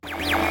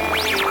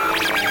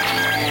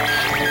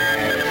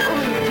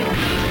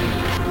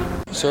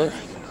Sir?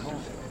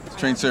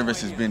 Train service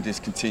has been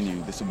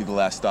discontinued. This will be the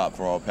last stop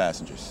for all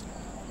passengers.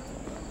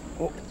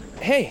 Well,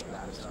 hey,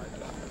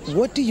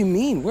 what do you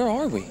mean? Where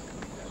are we?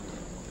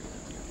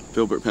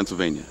 Filbert,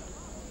 Pennsylvania.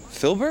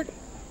 Filbert?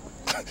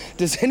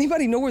 Does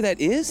anybody know where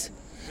that is?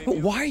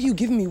 Why are you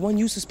giving me one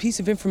useless piece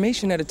of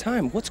information at a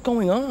time? What's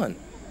going on?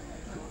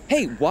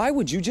 Hey, why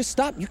would you just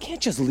stop? You can't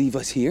just leave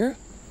us here.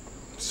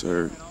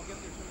 Sir,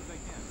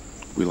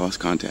 we lost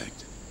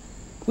contact.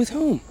 With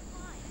whom?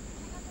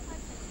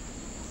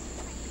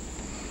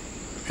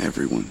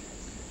 Everyone.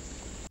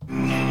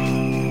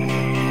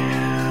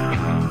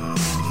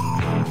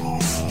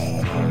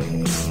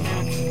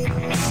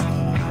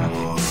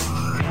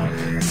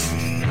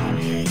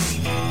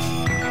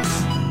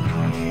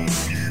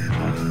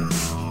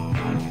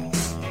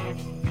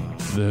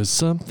 There's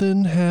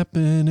something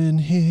happening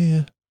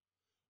here,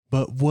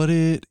 but what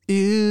it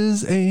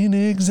is ain't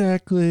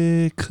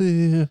exactly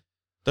clear.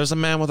 There's a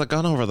man with a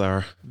gun over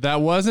there.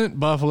 That wasn't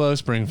Buffalo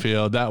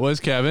Springfield. That was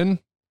Kevin.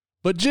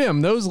 But Jim,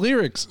 those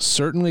lyrics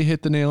certainly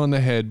hit the nail on the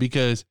head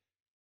because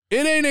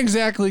it ain't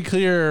exactly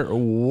clear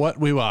what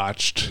we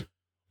watched.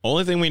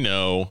 Only thing we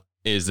know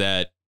is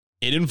that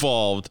it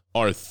involved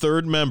our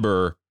third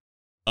member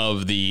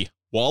of the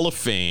Wall of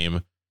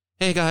Fame.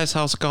 Hey guys,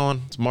 how's it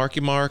going? It's Marky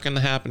Mark and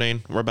The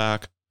Happening. We're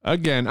back.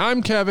 Again,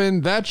 I'm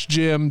Kevin. That's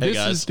Jim. Hey this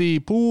guys. is the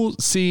Pool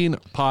Scene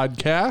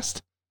Podcast.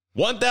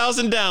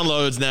 1,000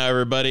 downloads now,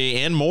 everybody,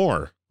 and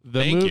more.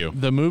 Thank you.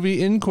 The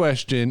movie in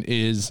question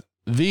is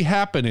The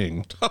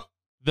Happening,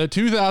 the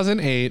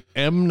 2008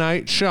 M.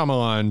 Night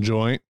Shyamalan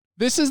joint.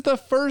 This is the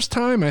first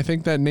time I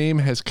think that name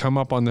has come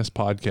up on this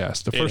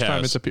podcast. The first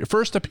time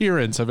first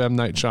appearance of M.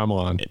 Night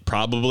Shyamalan.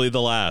 Probably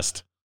the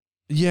last.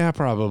 Yeah,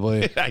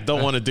 probably. I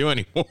don't want to do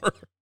anymore.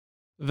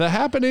 The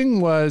Happening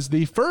was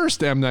the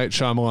first M. Night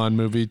Shyamalan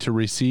movie to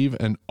receive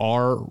an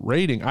R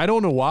rating. I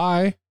don't know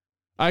why.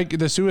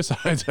 The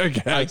Suicides, I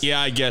guess.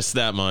 I guess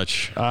that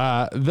much.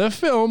 The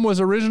film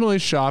was originally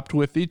shopped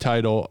with the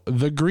title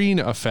The Green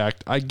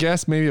Effect. I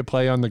guess maybe a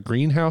play on the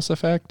greenhouse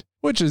effect,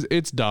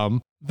 it's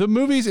dumb. The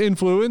movie's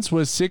influence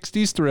was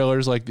 60s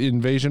thrillers like The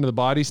Invasion of the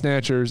Body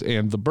Snatchers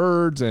and The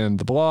Birds and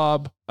The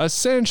Blob.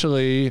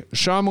 Essentially,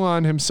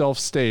 Shyamalan himself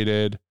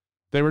stated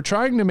they were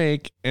trying to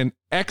make an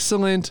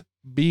excellent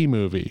B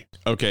movie.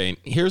 Okay,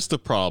 here's the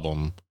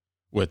problem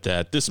with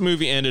that. This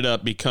movie ended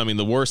up becoming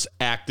the worst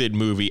acted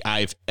movie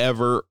I've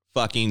ever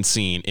fucking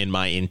seen in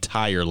my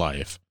entire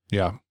life.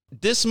 Yeah.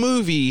 This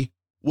movie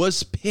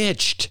was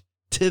pitched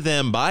to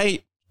them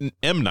by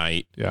M.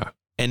 Night. Yeah.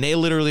 And they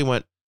literally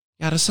went,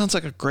 yeah, that sounds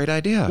like a great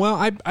idea. Well,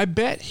 I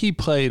bet he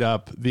played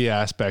up the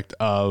aspect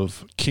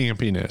of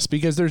campiness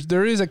because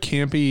there is a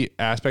campy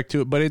aspect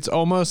to it, but it's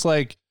almost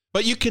like.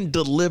 But you can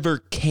deliver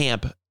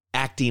camp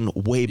acting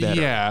way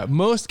better. Yeah.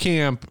 Most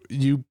camp,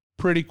 you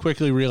pretty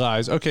quickly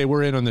realize, okay,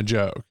 we're in on the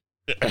joke.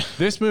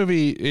 This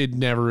movie, it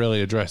never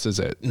really addresses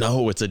it.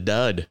 No, it's a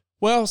dud.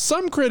 Well,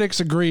 some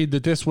critics agreed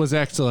that this was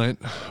excellent,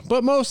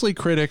 but mostly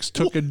critics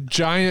took a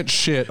giant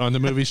shit on the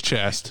movie's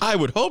chest. I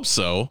would hope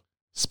so.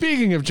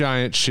 Speaking of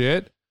giant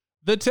shit,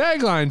 the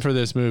tagline for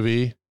this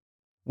movie,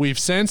 we've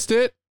sensed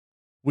it,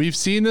 we've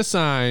seen the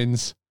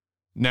signs,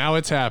 now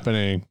it's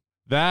happening.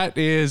 That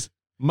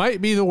might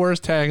be the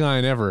worst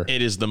tagline ever.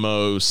 It is the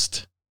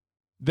most.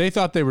 They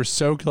thought they were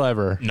so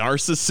clever.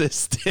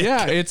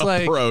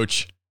 Narcissistic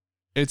approach.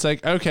 It's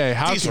like,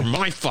 okay, these are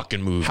my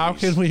fucking movies. How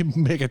can we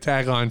make a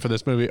tagline for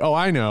this movie? Oh,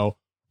 I know.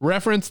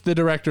 Reference the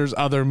director's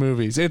other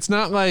movies. It's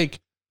not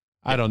like,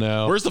 I don't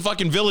know. Where's the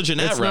fucking village in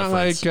that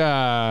reference? It's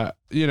not like,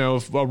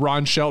 if a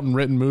Ron Shelton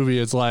written movie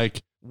is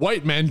like,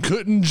 white men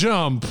couldn't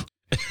jump.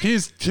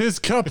 His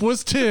cup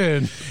was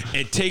tin.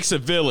 It takes a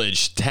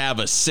village to have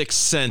a sixth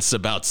sense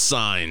about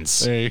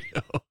signs. There you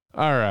go.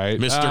 All right.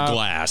 Mr.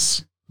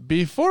 Glass.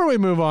 Before we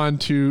move on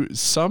to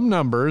some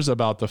numbers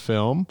about the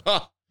film,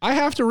 I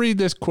have to read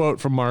this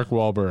quote from Mark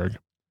Wahlberg.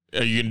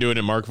 Are you going to do it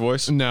in Mark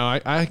voice? No,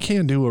 I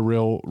can't do a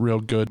real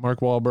good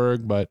Mark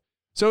Wahlberg, but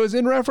so it's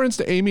in reference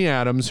to Amy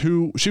Adams,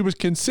 who she was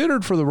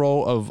considered for the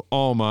role of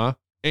Alma,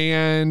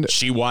 and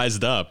she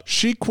wised up.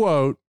 She,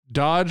 quote,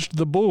 dodged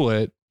the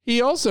bullet. He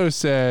also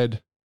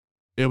said,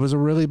 it was a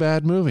really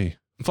bad movie.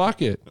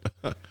 Fuck it.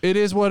 It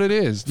is what it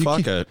is.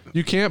 Fuck it.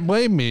 You can't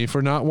blame me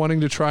for not wanting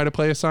to try to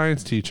play a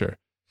science teacher.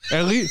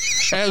 At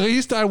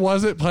least I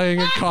wasn't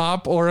playing a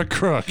cop or a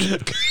crook.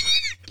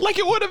 Like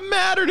it would have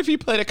mattered if he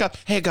played a cop.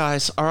 Hey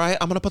guys, all right,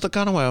 I'm going to put the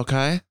gun away,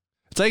 okay?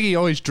 It's like he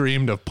always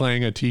dreamed of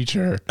playing a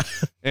teacher.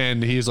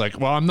 And he's like,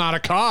 well, I'm not a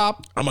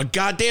cop. I'm a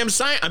goddamn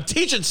science. I'm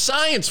teaching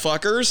science,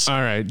 fuckers. All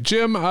right,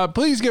 Jim,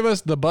 please give us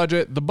the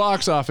budget, the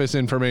box office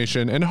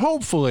information, and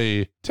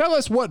hopefully tell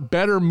us what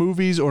better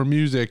movies or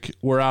music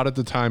were out at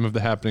the time of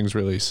The Happening's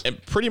release.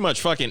 And pretty much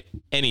fucking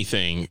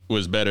anything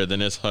was better than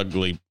this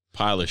ugly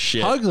pile of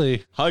shit.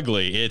 Ugly?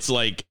 It's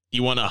like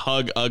you want to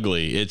hug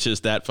ugly. It's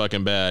just that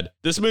fucking bad.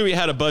 This movie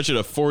had a budget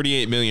of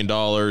 $48 million.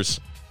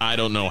 I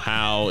don't know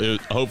how.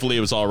 Hopefully, it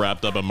was all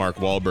wrapped up in Mark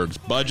Wahlberg's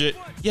budget.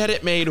 Yet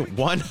it made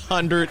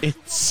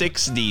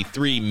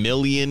 $163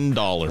 million.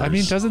 I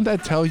mean, doesn't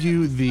that tell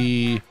you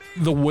the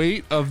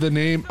weight of the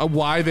name,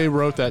 why they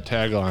wrote that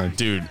tagline?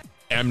 Dude,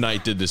 M.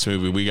 Night did this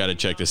movie. We got to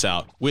check this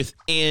out. When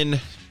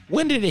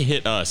did it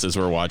hit us as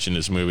we're watching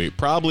this movie?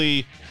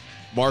 Probably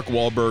Mark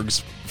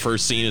Wahlberg's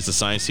first scene as a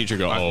science teacher.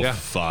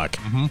 Fuck.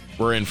 Mm-hmm.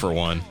 We're in for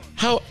one.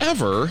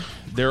 However,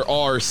 there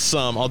are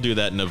some, I'll do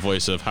that in the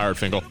voice of Howard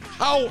Finkel.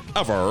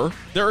 However,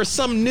 there are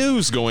some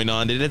news going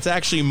on and it's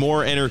actually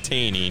more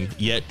entertaining,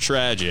 yet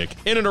tragic.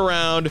 In and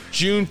around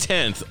June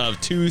 10th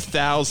of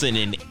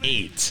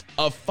 2008,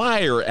 a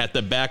fire at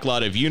the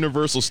backlot of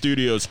Universal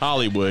Studios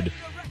Hollywood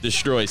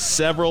destroys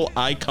several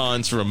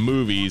icons from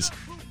movies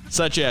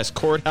such as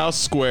Courthouse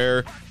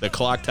Square, the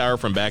Clock Tower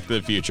from Back to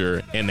the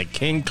Future, and the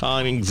King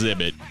Kong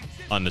exhibit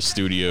on the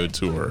studio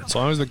tour. As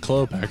long as the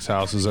Klopex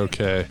house is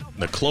okay.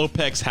 The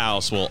Klopex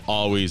house will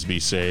always be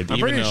saved. I'm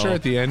pretty sure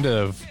at the end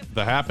of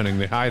The Happening,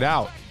 they hide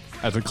out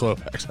at the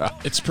Klopex house.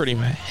 It's pretty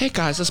much, hey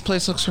guys, this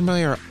place looks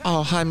familiar.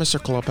 Oh, hi, Mr.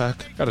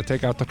 Klopek. Gotta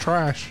take out the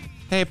trash.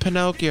 Hey,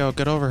 Pinocchio,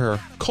 get over here.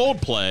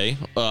 Coldplay.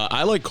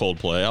 I like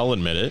Coldplay, I'll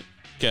admit it.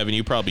 Kevin,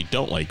 you probably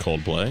don't like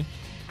Coldplay.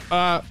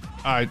 I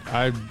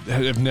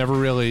have never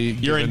really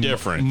You're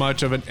indifferent.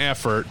 Much of an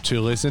effort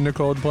to listen to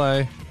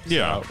Coldplay.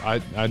 Yeah.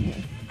 So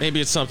maybe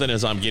it's something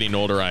as I'm getting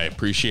older I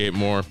appreciate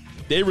more.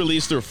 They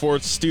released their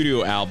fourth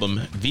studio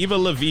album, Viva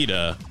La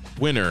Vida,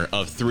 winner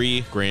of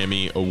 3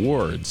 Grammy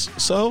Awards.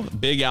 So,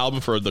 big album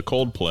for the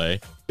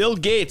Coldplay. Bill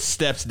Gates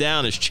steps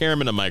down as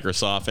chairman of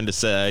Microsoft and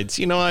decides,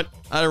 you know what?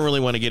 I don't really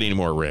want to get any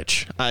more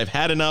rich. I've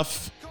had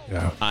enough.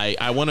 Yeah.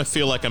 I want to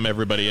feel like I'm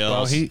everybody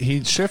else. Well,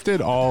 he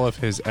shifted all of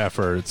his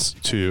efforts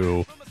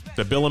to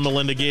the Bill and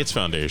Melinda Gates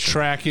Foundation.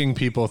 Tracking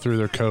people through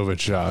their COVID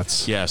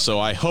shots. Yeah, so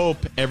I hope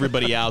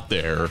everybody out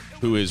there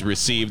who has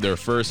received their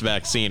first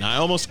vaccine, I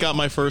almost got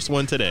my first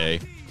one today,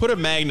 put a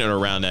magnet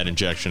around that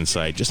injection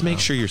site. Just make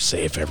sure you're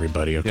safe,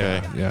 everybody,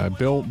 okay? Yeah.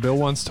 Bill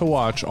wants to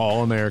watch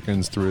all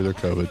Americans through their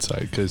COVID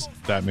site because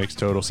that makes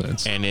total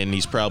sense. And then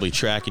he's probably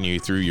tracking you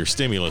through your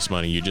stimulus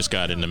money you just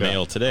got in the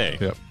mail today.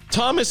 Yep.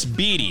 Thomas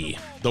Beatty,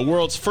 the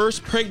world's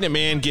first pregnant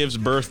man, gives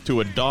birth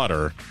to a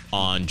daughter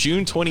on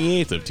June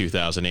 28th of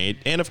 2008.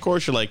 And of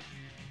course, you're like,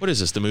 what is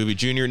this, the movie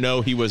Junior?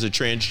 No, he was a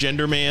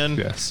transgender man.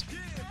 Yes.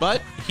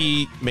 But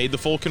he made the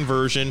full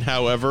conversion.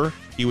 However,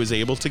 he was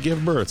able to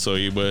give birth. So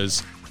he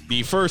was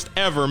the first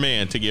ever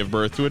man to give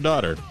birth to a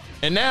daughter.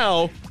 And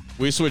now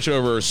we switch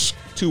over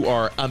to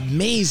our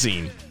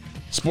amazing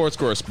sports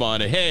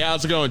correspondent. Hey,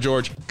 how's it going,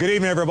 George? Good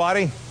evening,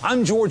 everybody.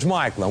 I'm George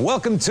Michael, and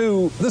welcome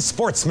to The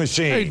Sports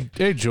Machine.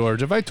 Hey, George,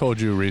 have I told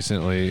you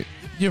recently,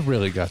 you've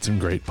really got some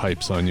great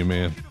pipes on you,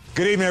 man.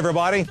 Good evening,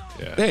 everybody.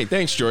 Yeah. Hey,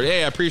 thanks, George.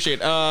 Hey, I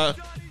appreciate it.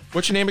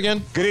 What's your name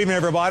again? Good evening,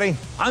 everybody.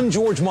 I'm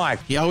George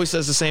Michael. He always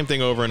says the same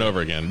thing over and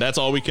over again. That's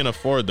all we can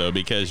afford, though,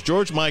 because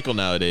George Michael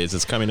nowadays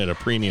is coming at a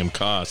premium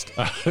cost.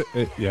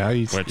 Yeah,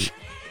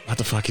 what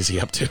the fuck is he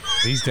up to?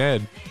 He's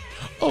dead.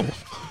 Oh.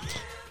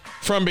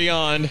 From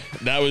Beyond,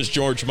 that was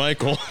George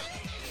Michael.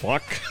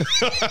 Fuck.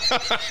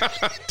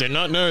 Did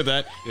not know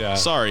that. Yeah.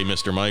 Sorry,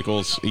 Mr.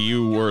 Michaels.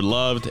 You were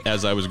loved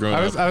as I was growing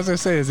up. I was gonna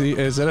say, is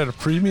it at a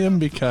premium?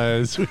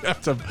 Because we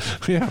have to.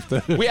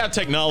 We have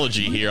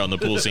technology here on the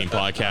Pool Scene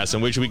Podcast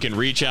in which we can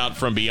reach out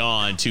from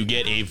beyond to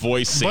get a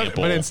voice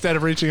sample. But instead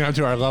of reaching out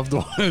to our loved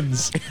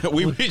ones,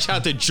 we reach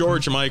out to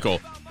George Michael.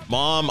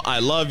 Mom, I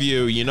love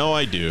you. You know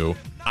I do.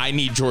 I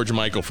need George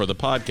Michael for the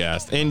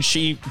podcast. And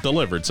she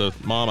delivered. So,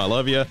 Mom, I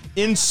love you.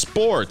 In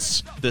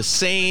sports, the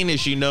saying,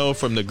 as you know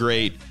from the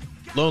great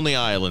Lonely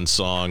Island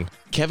song,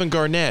 Kevin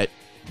Garnett,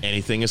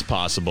 anything is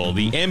possible.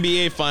 The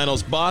NBA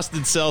Finals, Boston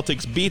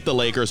Celtics beat the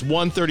Lakers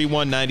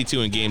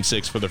 131-92 in Game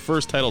 6 for their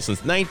first title since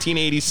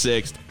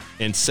 1986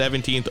 and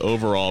 17th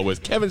overall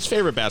with Kevin's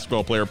favorite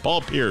basketball player,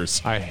 Paul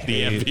Pierce, the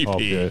MVP. Paul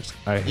Pierce.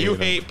 You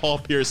hate Paul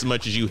Pierce as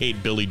much as you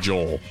hate Billy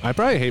Joel. I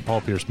probably hate Paul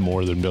Pierce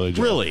more than Billy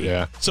Joel. Really?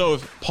 Yeah. So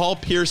if Paul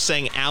Pierce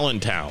sang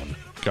Allentown,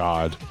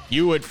 God,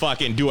 you would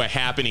fucking do a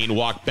happening,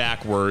 walk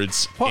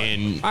backwards,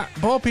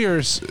 Paul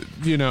Pierce,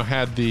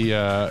 had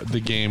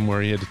the game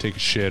where he had to take a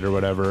shit or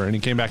whatever, and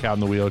he came back out in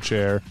the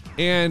wheelchair.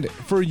 And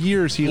for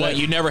years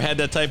you never had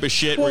that type of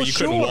shit where you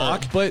couldn't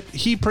walk? But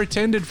he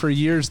pretended for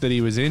years that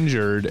he was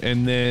injured,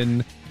 and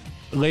then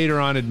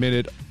later on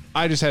admitted,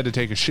 I just had to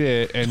take a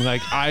shit, and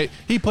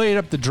he played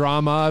up the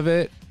drama of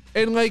it.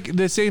 And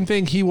the same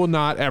thing, he will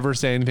not ever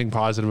say anything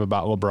positive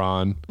about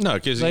LeBron. No,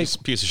 because he's a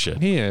piece of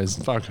shit. He is.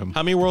 Fuck him.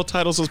 How many world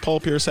titles does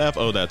Paul Pierce have?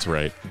 Oh, that's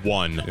right.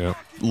 1. Yep.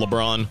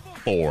 LeBron,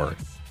 4.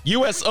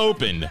 U.S.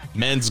 Open,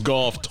 men's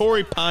golf,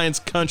 Torrey Pines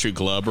Country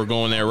Club. We're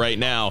going there right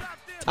now.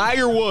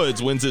 Tiger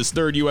Woods wins his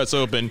 3rd U.S.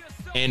 Open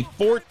and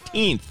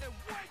 14th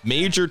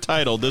major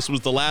title. This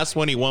was the last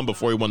one he won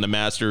before he won the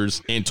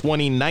Masters in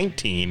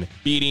 2019,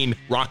 beating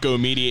Rocco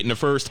Mediate in the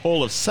first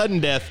hole of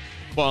sudden death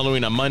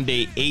following a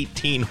Monday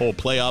 18-hole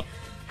playoff,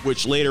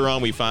 which later on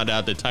we found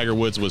out that Tiger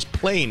Woods was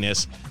playing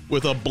this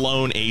with a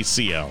blown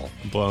ACL.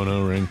 Blown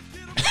O-ring.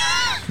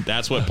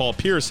 That's what Paul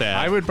Pierce had.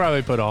 I would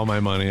probably put all my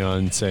money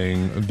on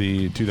saying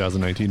the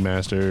 2019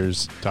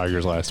 Masters,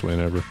 Tiger's last win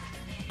ever.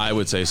 I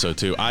would say so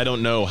too. I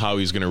don't know how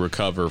he's going to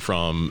recover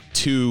from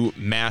 2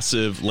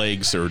 massive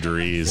leg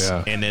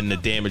surgeries and then the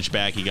damage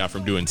back he got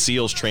from doing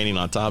SEALs training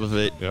on top of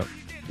it. Yep.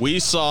 We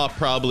saw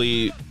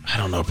probably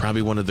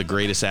one of the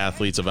greatest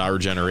athletes of our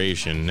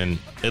generation. And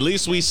at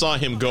least we saw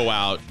him go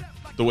out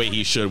the way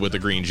he should with the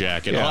green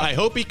jacket. Yeah. I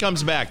hope he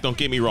comes back. Don't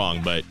get me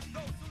wrong, but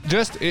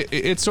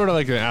it's sort of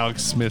like an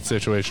Alex Smith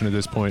situation at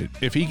this point.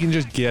 If he can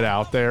just get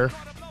out there,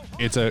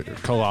 it's a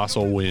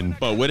colossal win.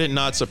 But would it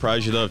not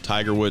surprise you though if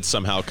Tiger Woods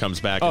somehow comes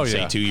back in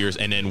say 2 years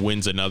and then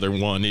wins another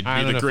one? It'd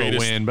be the greatest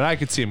win, but I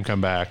could see him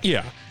come back.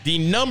 Yeah. The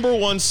number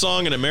 1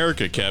 song in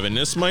America, Kevin.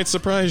 This might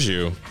surprise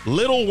you.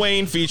 Lil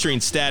Wayne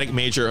featuring Static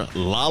Major,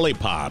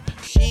 Lollipop.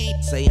 She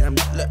say I'm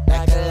look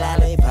like a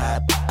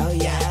lollipop. Oh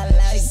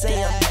yeah. She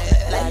say I'm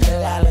look like a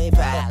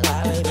lollipop.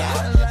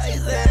 She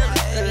say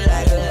I'm look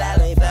like a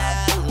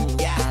lollipop.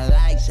 Yeah, I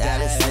like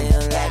that. She say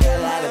I'm like a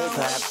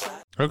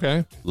lollipop.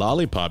 Okay.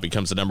 Lollipop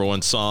becomes the number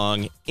 1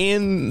 song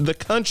in the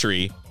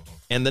country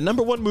and the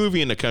number 1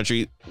 movie in the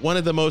country. One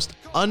of the most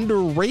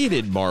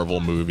underrated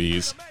Marvel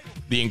movies,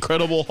 The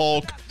Incredible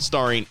Hulk,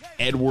 starring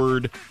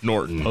Edward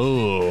Norton.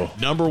 Oh.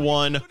 Number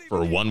 1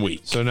 for 1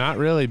 week. So not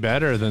really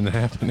better than The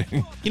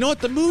Happening. You know what?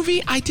 The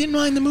movie, I didn't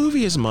mind the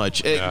movie as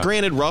much.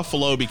 Granted,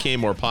 Ruffalo became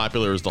more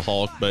popular as the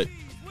Hulk, but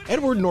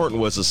Edward Norton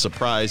was a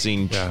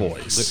surprising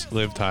choice.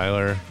 Liv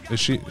Tyler.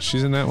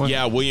 She's in that one?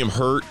 Yeah, William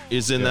Hurt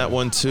is in that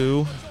one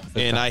too.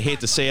 And I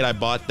hate to say it, I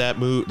bought that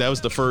movie. That was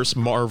the first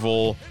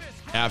Marvel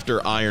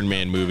after Iron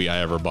Man movie I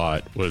ever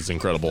bought was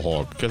Incredible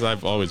Hulk because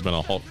I've always been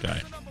a Hulk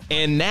guy.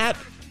 And that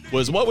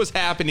was what was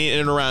happening in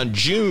and around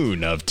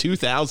June of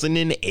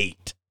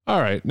 2008.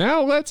 All right,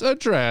 now let's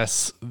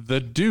address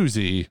the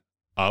doozy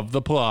of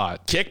the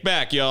plot. Kick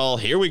back, y'all.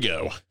 Here we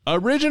go.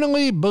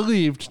 Originally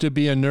believed to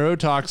be a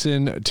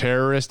neurotoxin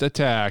terrorist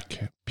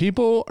attack,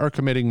 people are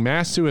committing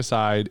mass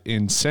suicide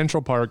in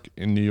Central Park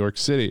in New York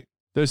City.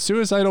 The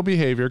suicidal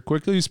behavior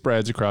quickly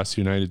spreads across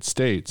the United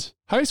States.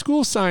 High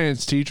school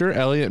science teacher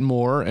Elliot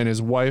Moore and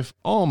his wife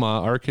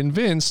Alma are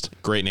convinced,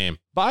 great name,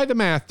 by the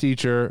math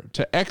teacher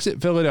to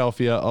exit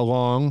Philadelphia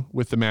along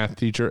with the math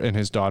teacher and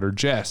his daughter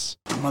Jess.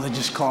 My mother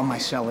just called my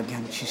cell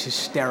again. She's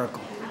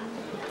hysterical.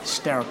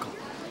 Hysterical.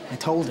 I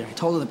told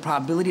her the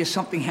probability of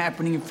something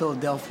happening in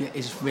Philadelphia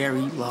is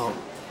very low.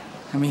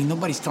 I mean,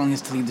 nobody's telling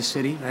us to leave the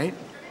city, right?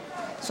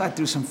 So I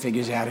threw some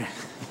figures at her.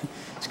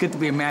 It's good to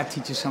be a math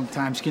teacher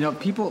sometimes. You know,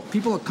 people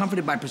are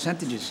comforted by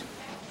percentages.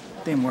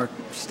 Didn't work.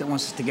 She still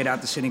wants us to get out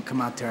the city and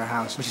come out to her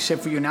house. But she said,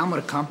 for you now, I'm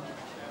gonna come.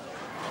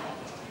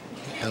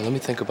 Yeah, let me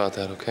think about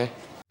that, okay?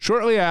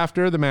 Shortly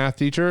after, the math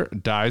teacher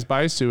dies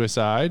by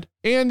suicide,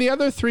 and the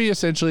other 3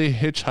 essentially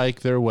hitchhike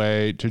their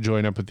way to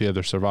join up with the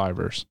other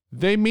survivors.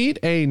 They meet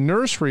a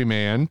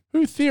nurseryman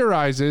who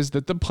theorizes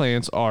that the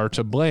plants are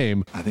to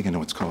blame. I think I know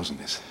what's causing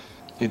this.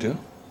 You do?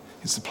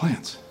 It's the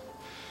plants.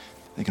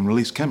 They can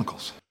release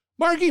chemicals.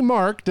 Marky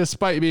Mark,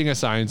 despite being a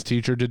science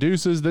teacher,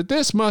 deduces that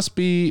this must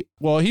be,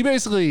 well, he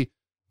basically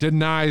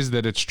denies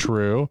that it's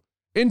true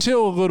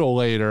until a little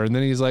later. And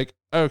then he's like,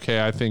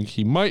 okay, I think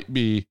he might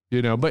be,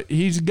 but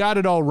he's got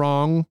it all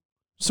wrong,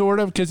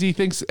 sort of, because he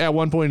thinks at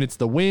one point it's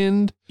the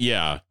wind.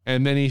 Yeah.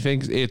 And then he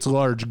thinks it's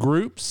large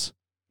groups.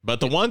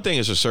 But the one thing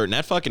is for certain,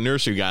 that fucking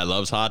nursery guy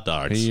loves hot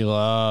dogs. He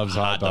loves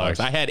hot dogs.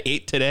 I had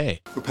 8 today.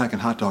 We're packing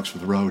hot dogs for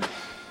the road.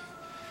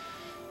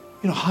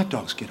 Hot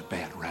dogs get a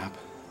bad rap.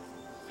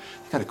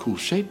 Got a cool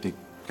shape. They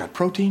got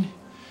protein.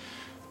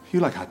 You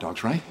like hot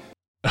dogs, right?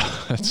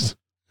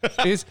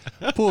 Is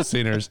Pool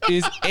Sceners,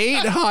 is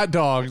 8 hot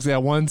dogs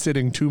at one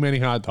sitting too many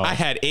hot dogs? I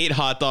had 8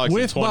 hot dogs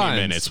with in 20 buns.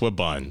 minutes with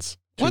buns.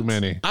 Too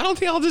many. I don't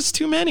think all this is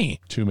too many.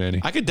 Too many.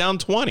 I could down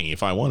 20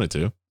 if I wanted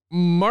to.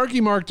 Marky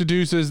Mark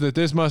deduces that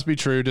this must be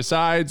true,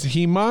 decides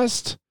he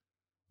must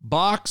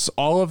box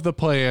all of the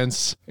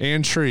plants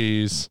and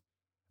trees.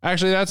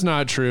 Actually, that's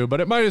not true,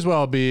 but it might as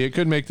well be. It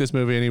could make this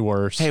movie any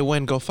worse. Hey,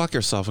 Wen, go fuck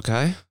yourself,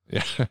 okay?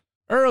 Yeah.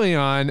 Early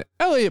on,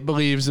 Elliot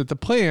believes that the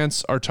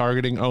plants are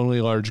targeting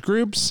only large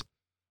groups,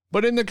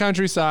 but in the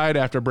countryside,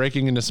 after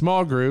breaking into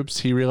small groups,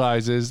 he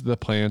realizes the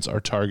plants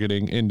are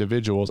targeting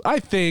individuals. I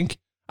think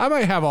I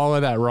might have all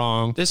of that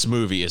wrong. This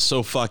movie is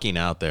so fucking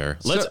out there.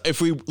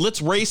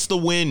 Let's race the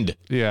wind.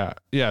 Yeah.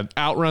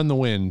 Outrun the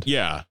wind.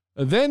 Yeah.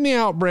 Then the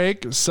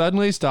outbreak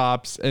suddenly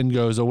stops and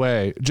goes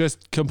away.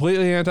 Just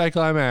completely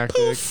anticlimactic.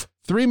 Poof.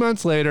 3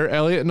 months later,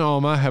 Elliot and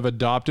Alma have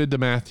adopted the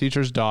math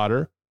teacher's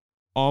daughter.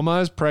 Alma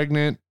is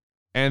pregnant,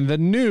 and the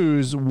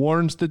news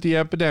warns that the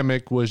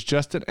epidemic was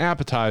just an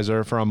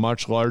appetizer for a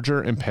much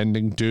larger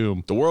impending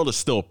doom. The world is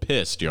still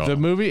pissed, y'all. The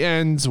movie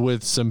ends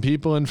with some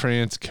people in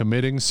France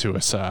committing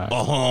suicide.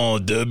 Oh,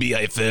 Derby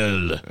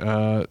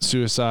Eiffel.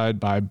 Suicide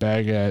by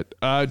Baguette.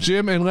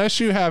 Jim, unless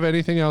you have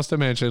anything else to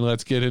mention,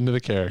 let's get into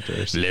the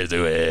characters. Let's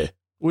do it.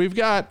 We've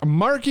got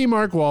Mark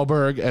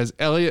Wahlberg as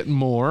Elliot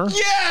Moore.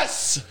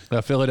 Yes!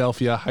 A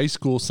Philadelphia high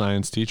school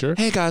science teacher.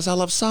 Hey guys, I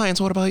love science.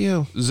 What about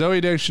you?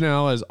 Zoe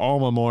Deschanel as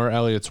Alma Moore,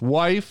 Elliot's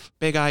wife.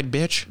 Big-eyed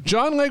bitch.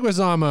 John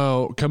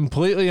Leguizamo,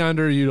 completely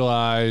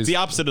underutilized. The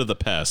opposite of the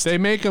pest. They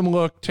make him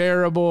look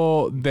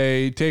terrible.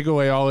 They take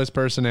away all his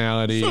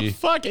personality. He's a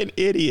fucking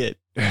idiot.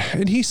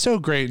 And he's so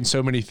great in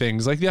so many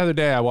things. Like the other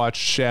day, I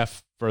watched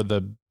Chef for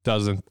the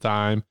dozenth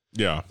time.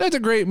 Yeah. That's a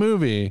great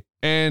movie.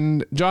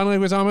 And John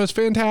Leguizamo is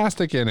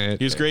fantastic in it.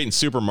 He was great in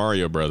Super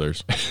Mario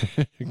Brothers.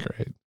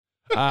 Great.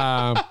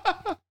 And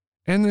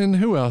then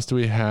who else do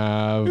we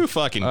have? Who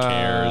fucking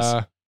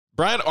cares?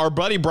 Our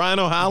buddy Brian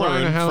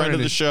O'Halloran, friend of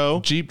the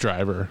show. Jeep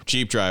driver,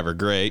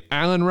 great.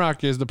 Alan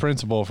Ruck is the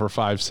principal for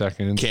 5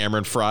 seconds.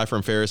 Cameron Fry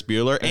from Ferris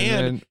Bueller.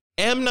 And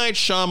M. Night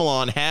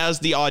Shyamalan has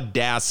the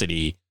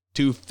audacity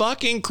to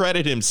fucking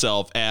credit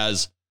himself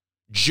as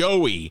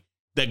Joey,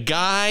 the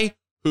guy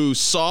who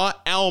saw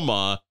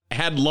Alma,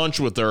 had lunch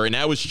with her, and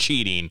that was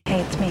cheating. Hey,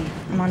 it's me.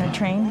 I'm on a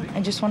train.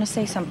 I just want to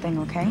say something,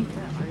 okay?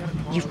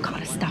 You've got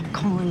to stop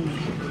calling me.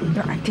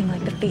 You're acting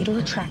like the Fatal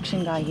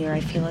Attraction guy here. I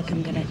feel like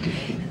I'm going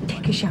to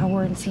take a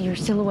shower and see your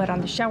silhouette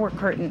on the shower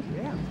curtain.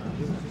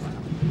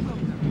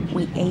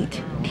 We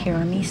ate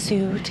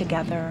tiramisu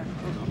together.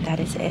 That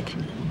is it.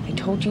 I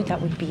told you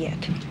that would be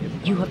it.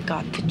 You have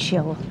got to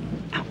chill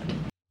out.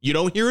 You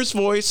don't hear his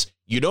voice.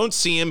 You don't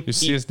see him. You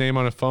see his name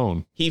on a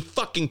phone. He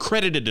fucking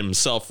credited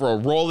himself for a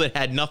role that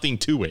had nothing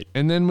to it.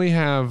 And then we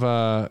have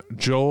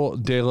Joel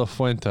De La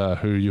Fuente,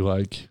 who you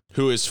like.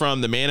 Who is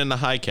from The Man in the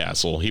High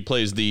Castle. He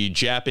plays the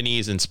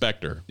Japanese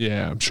inspector.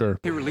 Yeah, I'm sure.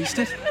 They released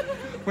it?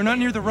 We're not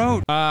near the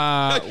road.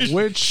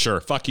 Sure,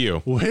 fuck you.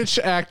 Which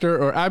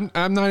actor, or I'm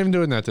not even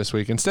doing that this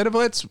week. Instead of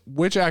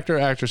which actor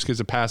or actress gives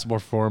a passable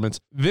performance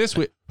this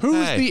week?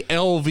 Who's the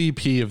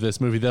LVP of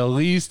this movie? The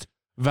least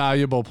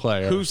valuable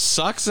player. Who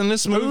sucks in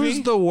this movie?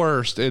 Who's the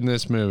worst in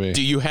this movie?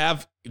 Do you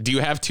have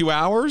 2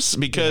 hours?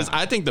 Because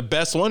I think the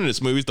best one in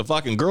this movie is the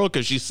fucking girl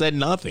because she said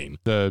nothing.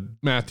 The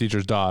math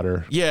teacher's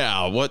daughter.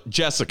 Yeah,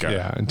 Jessica.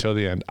 Yeah, until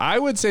the end. I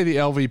would say the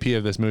LVP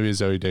of this movie is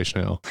Zoe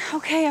Deschanel.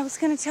 Okay, I was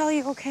going to tell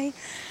you, okay?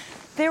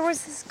 There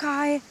was this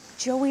guy,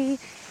 Joey.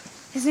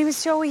 His name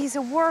is Joey. He's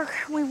at work.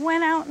 We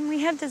went out and we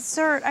had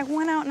dessert. I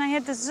went out and I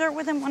had dessert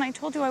with him when I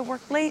told you I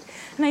worked late,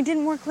 and I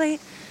didn't work late.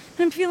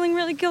 And I'm feeling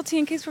really guilty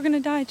in case we're going to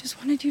die. I just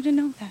wanted you to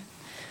know that.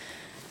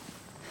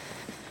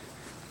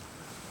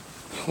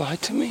 You lied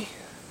to me?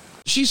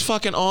 She's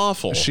fucking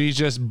awful. She's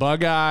just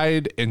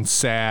bug-eyed and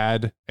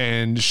sad,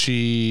 and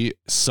she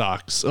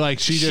sucks. Like,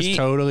 she just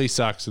totally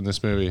sucks in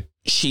this movie.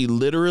 She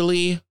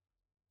literally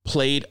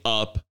played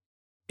up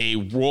a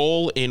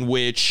role in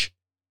which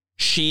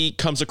she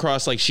comes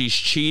across like she's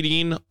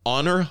cheating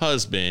on her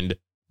husband,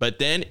 but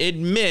then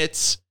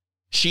admits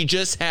she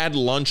just had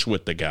lunch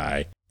with the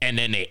guy, and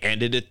then they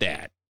ended at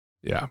that.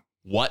 Yeah.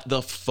 What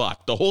the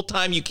fuck? The whole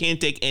time you can't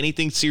take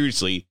anything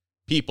seriously.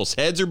 People's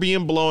heads are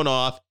being blown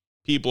off.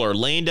 People are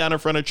laying down in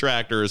front of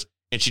tractors,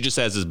 and she just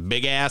has this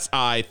big-ass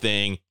eye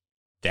thing.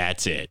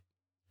 That's it.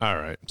 All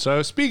right.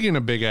 So speaking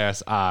of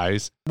big-ass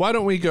eyes, why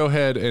don't we go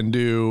ahead and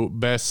do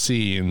best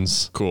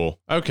scenes? Cool.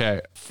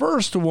 Okay.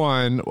 First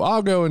one,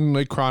 I'll go in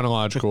like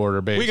chronological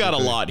order, basically. We got a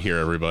lot here,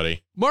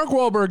 everybody. Mark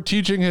Wahlberg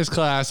teaching his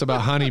class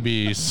about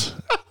honeybees.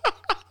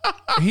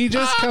 He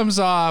just comes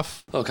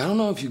off. Look, I don't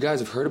know if you guys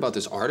have heard about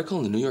this article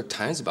in the New York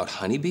Times about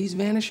honeybees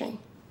vanishing.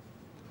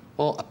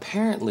 Well,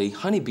 apparently,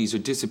 honeybees are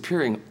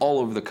disappearing all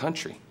over the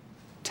country.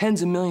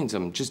 Tens of millions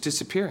of them just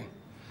disappearing.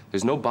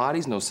 There's no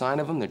bodies, no sign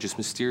of them. They're just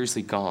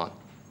mysteriously gone.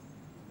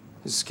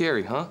 This is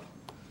scary, huh? All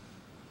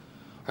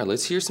right,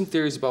 let's hear some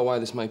theories about why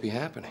this might be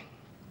happening.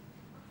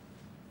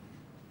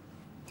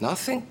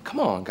 Nothing? Come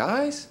on,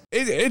 guys.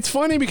 It's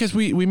funny because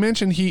we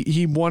mentioned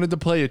he wanted to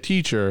play a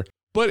teacher,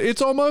 but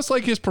it's almost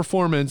like his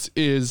performance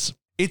it's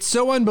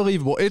so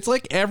unbelievable. It's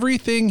like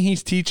everything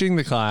he's teaching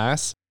the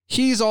class,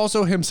 he's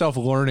also himself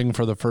learning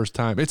for the first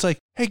time. It's like,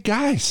 hey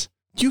guys,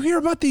 you hear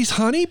about these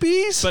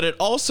honeybees? But it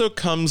also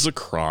comes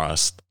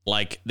across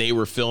like they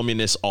were filming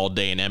this all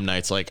day, and M.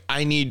 Night's like,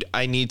 I need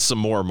some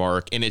more,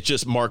 Mark. And it's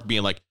just Mark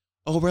being like,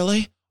 oh,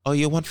 really? Oh,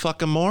 you want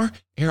fucking more?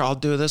 Here, I'll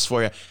do this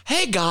for you.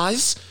 Hey,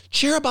 guys,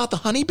 cheer about the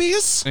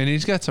honeybees? And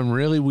he's got some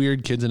really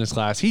weird kids in his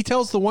class. He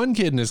tells the one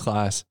kid in his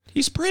class,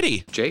 he's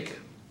pretty. Jake,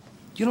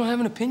 you don't have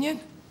an opinion?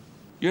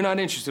 You're not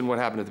interested in what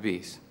happened to the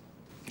bees.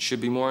 You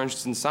should be more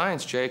interested in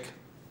science, Jake.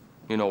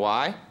 You know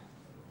why?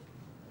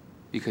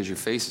 Because your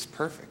face is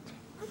perfect.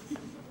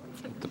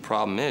 The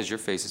problem is your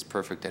face is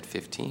perfect at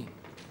 15.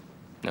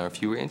 Now,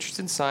 if you were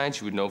interested in science,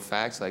 you would know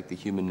facts like the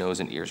human nose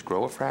and ears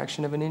grow a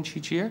fraction of an inch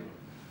each year.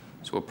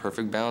 So a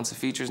perfect balance of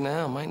features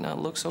now might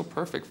not look so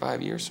perfect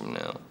 5 years from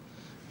now.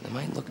 It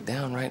might look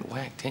downright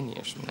whack 10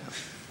 years from now.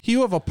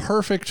 you have a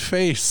perfect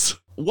face.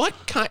 What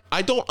kind?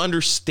 I don't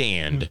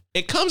understand.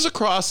 It comes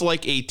across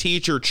like a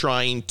teacher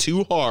trying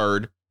too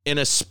hard in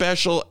a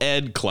special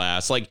ed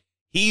class. Like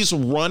he's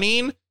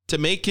running to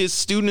make his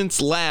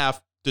students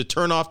laugh to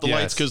turn off the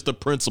lights because the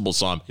principal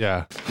saw him.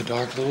 Yeah. The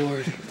Dark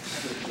Lord.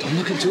 Don't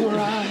look into her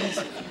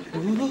eyes.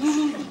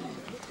 Ooh.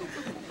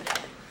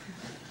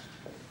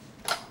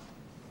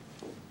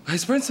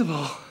 Vice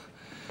Principal,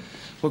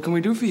 what can we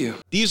do for you?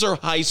 These are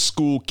high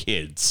school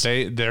kids.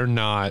 They're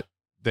not.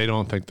 They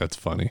don't think that's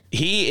funny.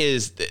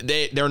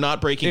 They're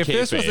not breaking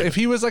kayfabe. If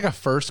he was like a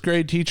first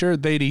grade teacher,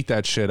 they'd eat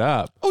that shit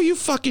up. Oh, you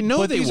fucking know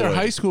but they would. These are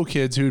high school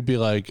kids who'd be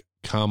like,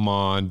 come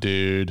on,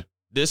 dude.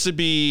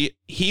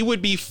 He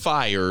would be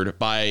fired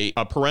by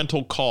a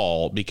parental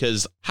call,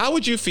 because how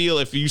would you feel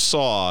if you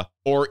saw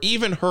or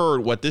even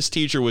heard what this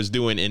teacher was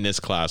doing in this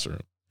classroom?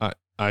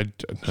 No.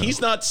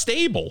 He's not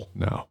stable.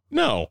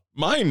 No.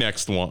 My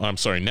next one.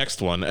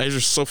 There's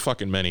just so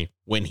fucking many.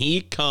 When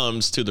he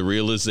comes to the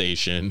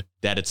realization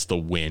that it's the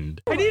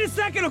wind. I need a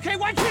second, okay?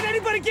 Why can't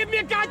anybody give me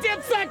a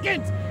goddamn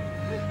second?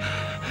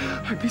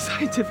 All right, be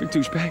scientific,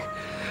 douchebag.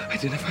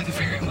 Identify the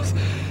variables.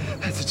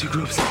 That's the two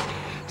groups.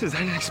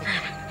 Design an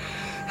experiment.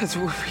 That's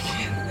what we're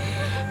freaking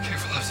in.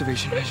 Careful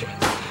observation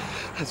measurements.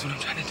 That's what I'm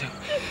trying to do.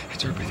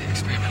 Interpret the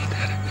experimental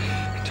data.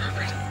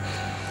 Interpret.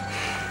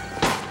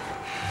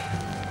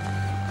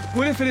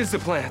 What if it is the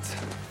plants?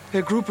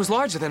 Their group was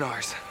larger than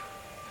ours.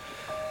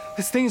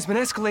 This thing has been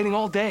escalating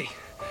all day.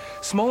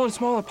 Smaller and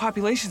smaller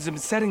populations have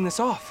been setting this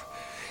off.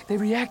 They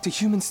react to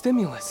human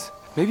stimulus.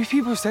 Maybe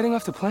people are setting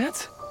off the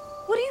plants?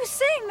 What are you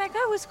saying? That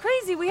guy was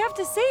crazy. We have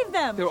to save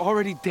them. They're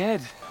already dead.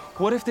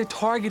 What if they're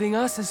targeting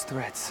us as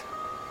threats?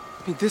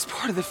 I mean, this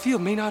part of the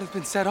field may not have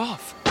been set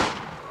off.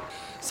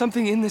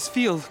 Something in this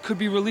field could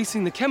be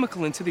releasing the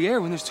chemical into the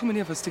air when there's too many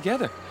of us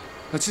together.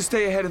 Let's just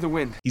stay ahead of the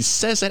wind. He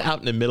says it out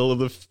in the middle of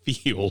the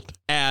field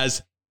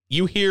as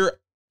you hear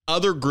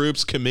other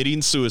groups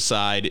committing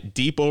suicide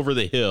deep over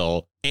the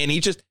hill. And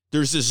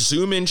there's this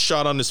zoom in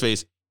shot on his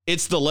face.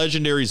 It's the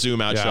legendary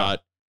zoom out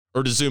shot,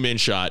 or the zoom in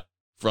shot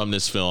from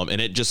this film. And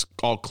it just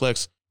all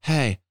clicks.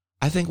 Hey,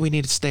 I think we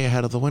need to stay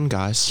ahead of the wind,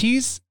 guys.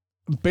 He's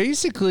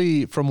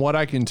basically, from what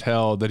I can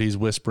tell that he's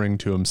whispering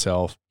to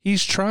himself,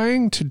 he's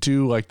trying to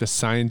do like the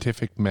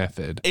scientific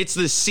method. It's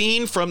the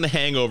scene from The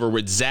Hangover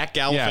with Zach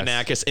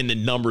Galifianakis and the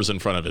numbers in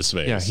front of his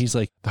face. Yeah, he's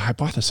like, the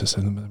hypothesis.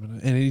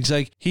 And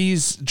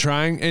he's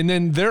trying. And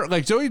then they're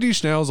like, Zoe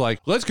Deschanel's like,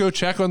 let's go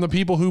check on the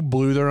people who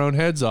blew their own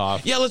heads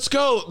off. Yeah, let's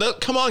go.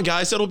 Come on,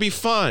 guys. It'll be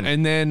fun.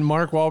 And then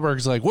Mark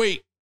Wahlberg's like,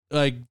 wait,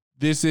 like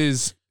this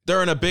is...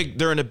 They're in a big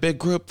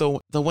group.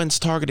 The wind's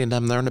targeting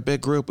them. They're in a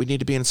big group. We need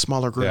to be in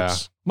smaller groups.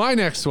 Yeah. My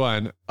next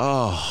one.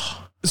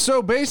 Oh.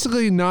 So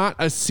basically not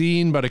a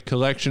scene, but a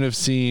collection of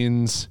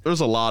scenes.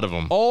 There's a lot of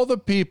them. All the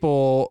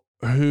people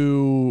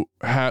who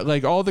have,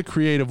 like, all the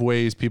creative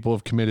ways people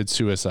have committed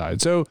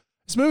suicide. So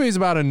this movie is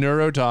about a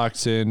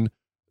neurotoxin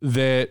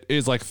that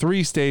is like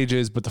 3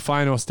 stages, but the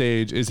final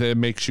stage is that it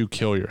makes you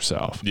kill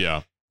yourself.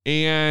 Yeah.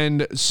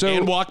 And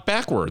walk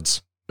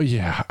backwards.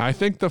 Yeah, I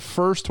think the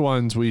first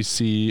ones we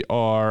see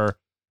are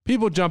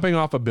people jumping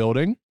off a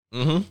building.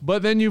 Mm-hmm.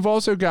 But then you've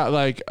also got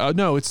like,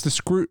 it's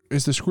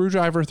the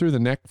screwdriver through the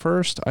neck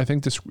first. I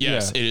think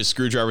it is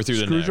screwdriver through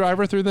the neck.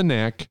 Screwdriver through the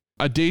neck.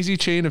 A daisy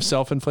chain of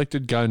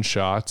self-inflicted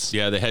gunshots.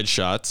 Yeah, the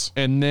headshots.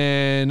 And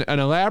then an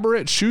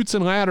elaborate shoots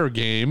and ladder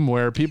game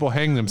where people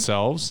hang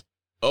themselves.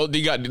 Oh,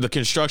 you got the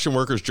construction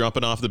workers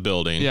jumping off the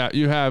building. Yeah,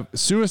 you have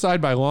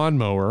suicide by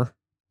lawnmower.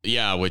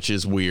 Yeah, which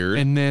is weird.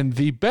 And then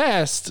the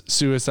best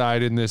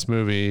suicide in this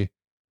movie,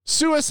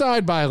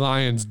 suicide by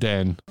lion's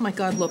den. Oh my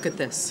God, look at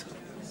this.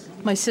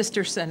 My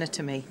sister sent it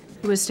to me.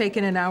 It was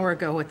taken an hour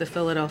ago at the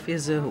Philadelphia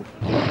Zoo.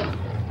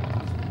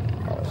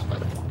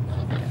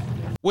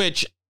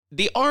 Which,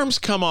 the arms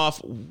come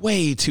off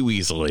way too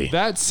easily.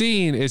 That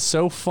scene is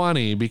so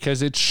funny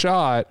because it's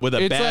shot with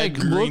a bad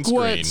green screen.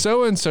 Look what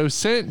so-and-so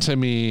sent to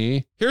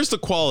me. Here's the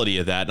quality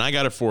of that, and I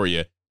got it for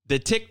you. The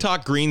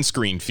TikTok green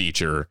screen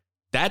feature.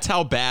 That's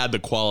how bad the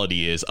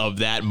quality is of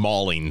that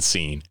mauling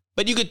scene.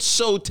 But you could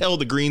so tell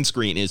the green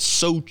screen is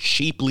so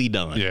cheaply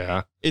done.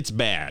 Yeah. It's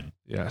bad.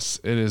 Yes,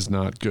 it is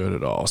not good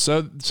at all.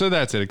 So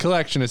that's it. A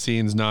collection of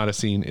scenes, not a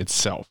scene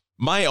itself.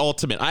 My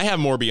ultimate, I have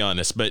more beyond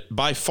this, but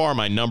by far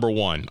my number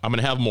one, I'm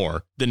going to have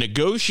more. The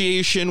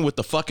negotiation with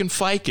the fucking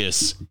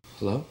ficus.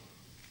 Hello?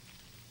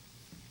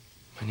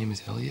 My name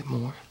is Elliot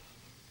Moore.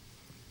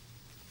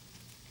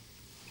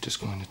 I'm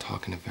just going to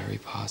talk in a very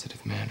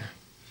positive manner,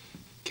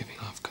 giving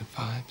off good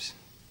vibes.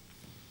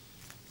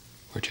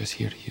 We're just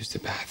here to use the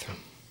bathroom.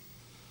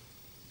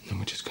 And then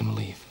we're just gonna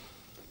leave.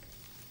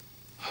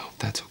 I hope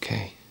that's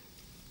okay.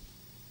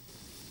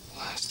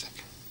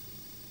 Plastic.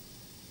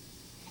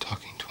 I'm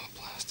talking to a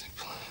plastic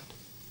plant.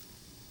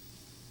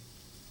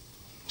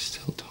 I'm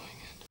still doing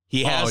it.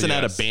 He has an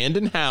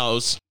abandoned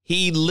house.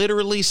 He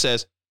literally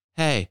says,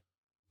 hey,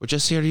 we're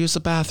just here to use the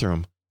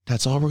bathroom.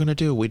 That's all we're gonna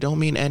do. We don't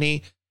mean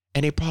any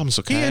problems,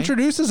 okay? He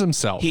introduces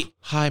himself.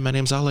 Hi, my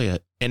name's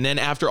Elliot. And then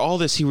after all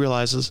this, he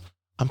realizes,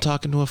 I'm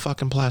talking to a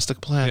fucking plastic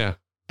plant. Yeah.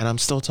 And I'm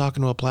still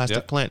talking to a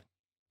plastic plant.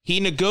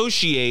 He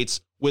negotiates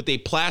with a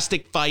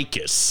plastic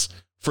ficus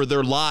for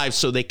their lives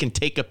so they can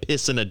take a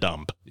piss in a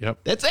dump. Yep.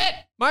 That's it.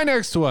 My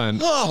next one.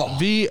 Oh.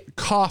 The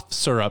cough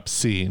syrup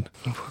scene.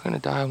 If we're gonna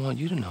die, I want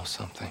you to know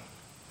something.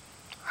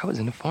 I was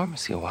in a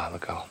pharmacy a while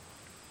ago.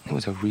 There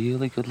was a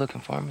really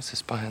good-looking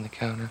pharmacist behind the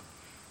counter.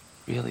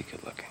 Really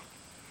good looking.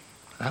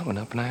 I went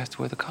up and I asked her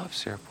where the cough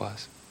syrup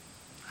was.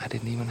 I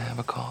didn't even have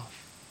a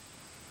cough.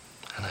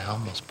 And I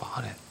almost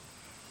bought it.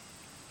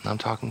 And I'm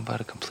talking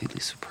about a completely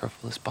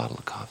superfluous bottle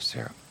of cough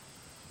syrup.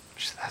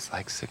 That's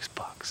like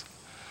 $6.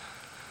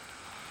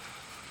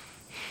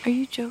 Are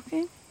you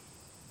joking?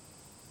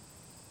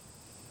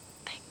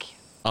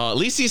 At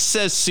least he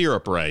says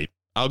syrup right.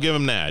 I'll give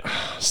him that.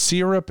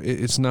 Syrup,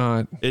 it's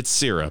not. It's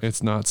syrup.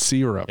 It's not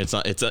syrup. It's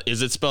not.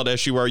 Is it spelled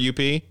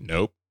S-U-R-U-P?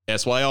 Nope.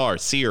 S-Y-R.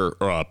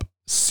 Syrup.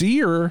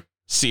 Sear?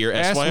 Sear.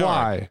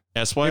 S-Y-R.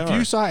 S-Y-R. If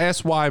you saw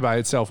S-Y by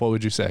itself, what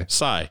would you say?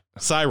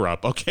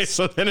 Syrup. Okay,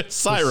 so then it's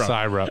syrup.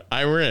 Syrup.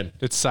 I'm in.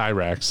 It's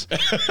Cyrax.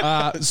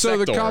 So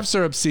the cough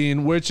syrup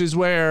scene, which is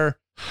where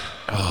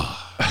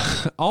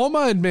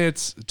Alma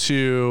admits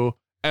to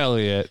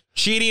Elliot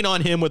cheating on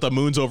him with a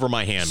moons over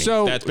my hammy.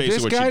 So that's basically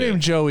this what guy she did.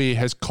 named Joey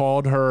has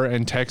called her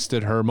and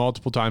texted her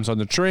multiple times on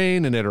the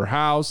train and at her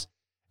house,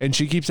 and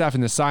she keeps having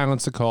to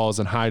silence the calls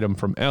and hide them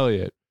from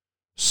Elliot.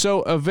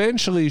 So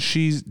eventually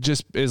she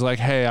just is like,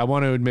 hey, I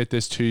want to admit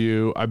this to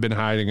you. I've been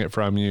hiding it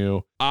from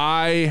you.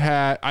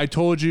 I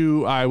told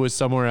you I was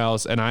somewhere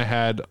else and I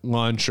had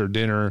lunch or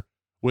dinner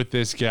with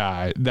this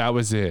guy. That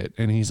was it.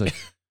 And he's like,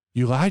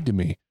 you lied to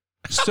me.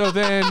 So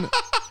then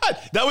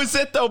that was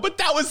it though, but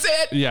that was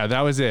it. Yeah,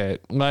 that was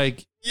it.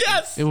 Like,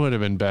 yes, it would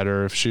have been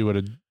better if she would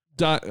have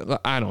done.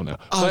 I don't know.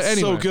 Oh, but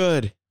anyway, so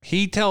good.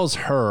 He tells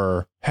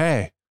her,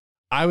 hey,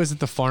 I was at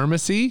the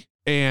pharmacy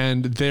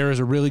and there is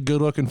a really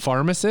good looking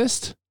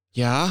pharmacist.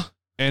 Yeah.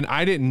 And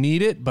I didn't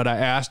need it, but I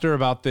asked her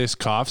about this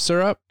cough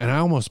syrup and I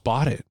almost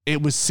bought it.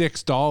 It was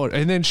 $6.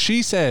 And then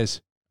she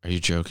says, are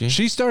you joking?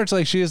 She starts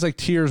like, she has like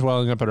tears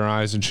welling up in her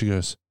eyes and she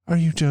goes, are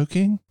you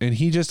joking? And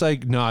he just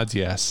like nods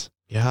yes.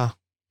 Yeah.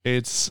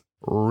 It's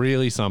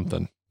really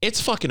something. It's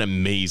fucking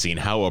amazing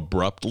how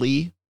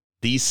abruptly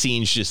these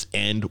scenes just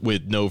end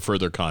with no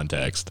further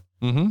context.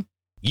 Mm-hmm.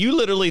 You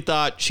literally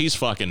thought she's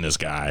fucking this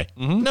guy.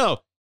 Mm-hmm.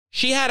 No,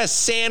 she had a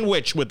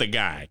sandwich with the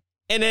guy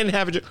and then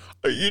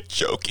are you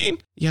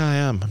joking? Yeah, I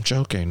am. I'm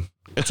joking.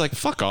 It's like,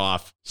 fuck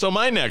off. So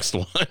my next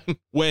one,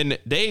 when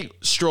they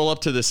stroll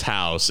up to this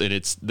house and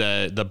it's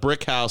the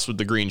brick house with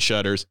the green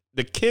shutters,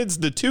 the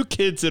two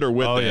kids that are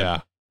with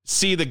them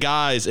see the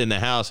guys in the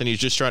house and he's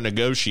just trying to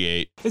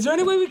negotiate. Is there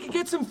any way we could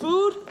get some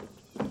food?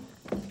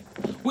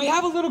 We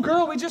have a little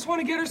girl. We just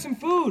want to get her some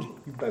food.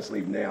 You best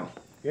leave now.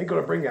 You ain't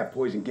gonna bring that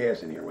poison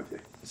gas in here with you.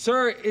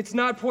 Sir, it's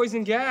not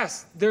poison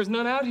gas. There's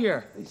none out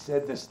here. They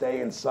said to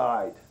stay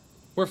inside.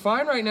 We're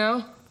fine right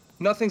now.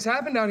 Nothing's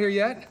happened out here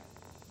yet.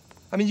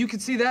 I mean, you can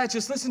see that.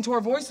 Just listen to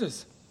our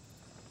voices.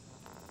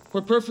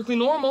 We're perfectly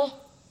normal.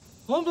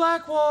 On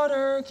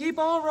Blackwater, keep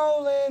on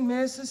rolling.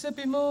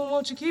 Mississippi moon,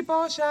 won't you keep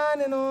on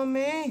shining on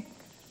me?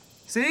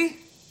 See?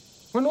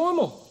 We're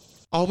normal.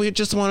 All we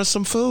just want is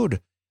some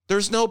food.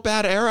 There's no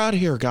bad air out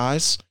here,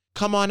 guys.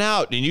 Come on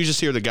out. And you just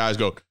hear the guys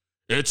go,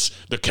 it's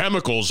the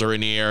chemicals are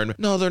in the air. And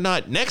no, they're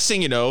not. Next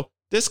thing you know,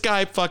 this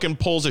guy fucking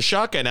pulls a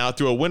shotgun out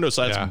through a window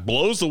side,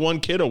 blows the one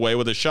kid away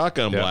with a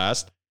shotgun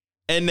blast.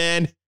 And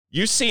then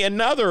you see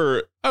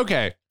another.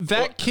 Okay,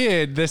 that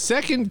kid, the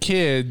second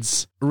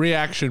kid's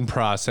reaction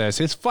process,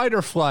 his fight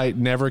or flight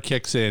never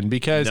kicks in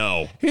because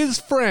his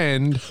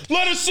friend,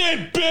 let us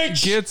in,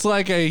 bitch, gets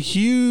like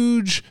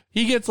he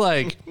gets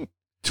like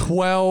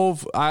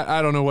 12,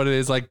 I don't know what it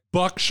is, like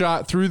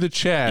buckshot through the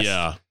chest.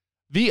 Yeah.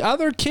 The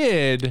other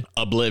kid,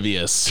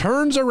 oblivious,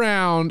 turns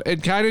around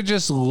and kind of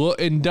just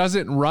and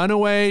doesn't run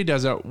away,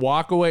 doesn't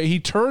walk away. He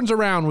turns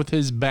around with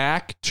his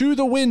back to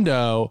the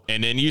window.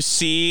 And then you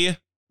see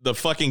the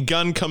fucking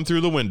gun come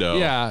through the window.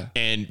 Yeah.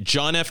 And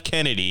John F.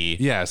 Kennedy.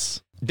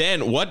 Yes.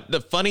 Then what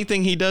the funny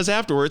thing he does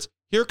afterwards,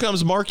 here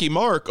comes Marky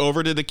Mark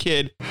over to the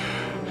kid.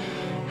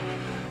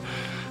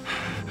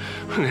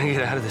 We're going to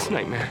get out of this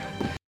nightmare.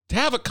 To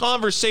have a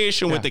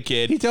conversation with the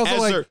kid. He tells her,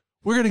 like,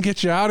 we're going to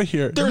get you out of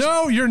here.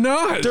 No, you're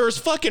not. There's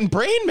fucking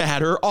brain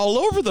matter all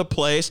over the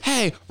place.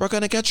 Hey, we're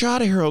going to get you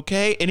out of here,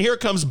 okay? And here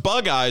comes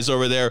Bug Eyes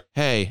over there.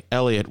 Hey,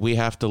 Elliot, we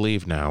have to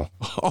leave now.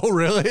 Oh,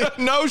 really?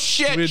 No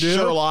shit,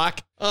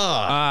 Sherlock.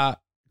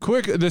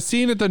 Quick, the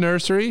scene at the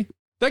nursery.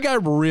 That guy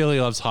really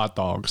loves hot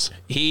dogs.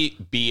 He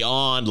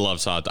beyond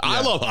loves hot dogs.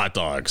 I love hot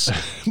dogs.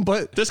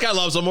 But this guy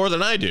loves them more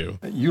than I do.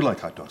 You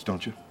like hot dogs,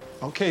 don't you?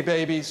 Okay,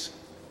 babies.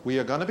 We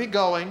are going to be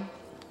going,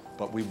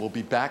 but we will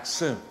be back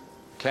soon.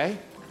 Okay?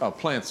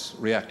 Plants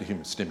react to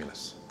human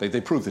stimulus. They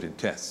proved it in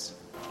tests.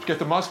 Did you get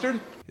the mustard?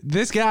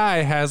 This guy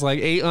has like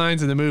 8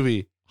 lines in the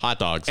movie. Hot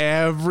dogs.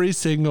 Every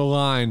single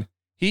line.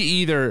 He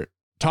either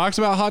talks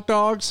about hot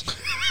dogs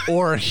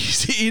or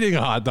he's eating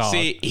a hot dog.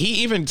 See,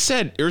 he even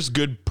said there's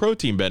good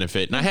protein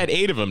benefit. And I had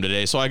 8 of them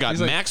today, so I got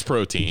max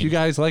protein. You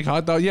guys like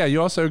hot dog? Yeah,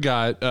 you also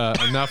got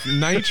enough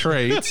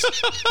nitrates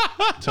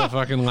to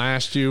fucking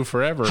last you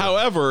forever.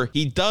 However,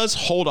 he does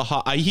hold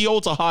he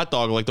holds a hot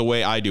dog like the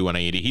way I do when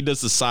I eat it. He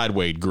does the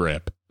sideways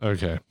grip.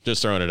 Okay.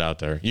 Just throwing it out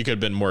there. You could have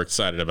been more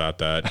excited about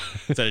that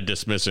instead of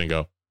dismissing and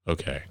go,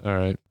 okay. All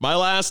right. My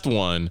last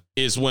one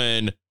is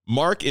when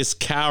Mark is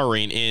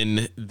cowering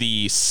in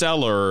the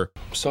cellar.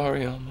 I'm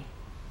sorry, Alma.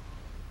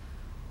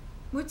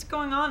 What's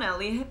going on,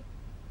 Elliot?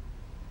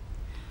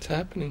 What's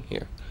happening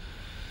here?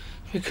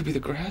 It could be the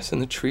grass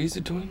and the trees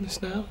are doing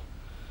this now.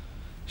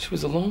 She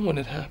was alone when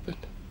it happened.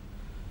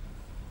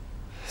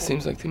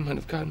 Seems like they might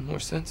have gotten more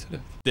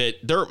sensitive. That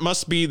there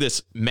must be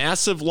this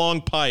massive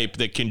long pipe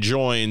that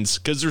conjoins,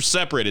 because they're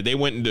separated.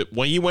 When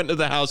he went into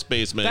the house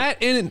basement.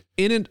 That in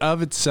and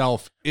of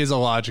itself is a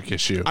logic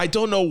issue. I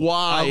don't know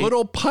why. A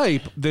little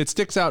pipe that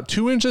sticks out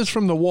 2 inches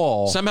from the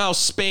wall somehow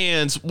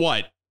spans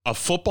what? A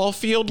football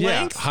field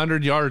length?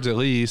 100 yards at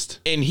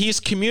least. And he's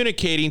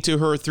communicating to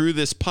her through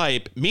this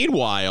pipe.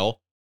 Meanwhile,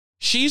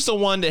 she's the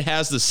one that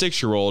has the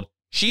 6-year-old.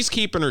 She's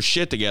keeping her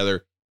shit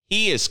together.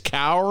 He is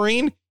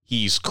cowering.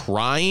 He's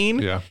crying.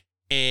 Yeah.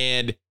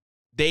 And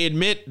they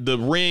admit the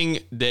ring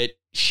that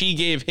she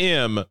gave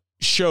him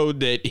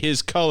showed that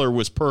his color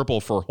was purple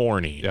for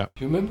horny. Yeah.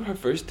 You remember our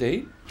first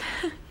date?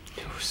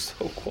 You were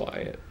so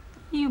quiet.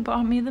 You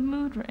bought me the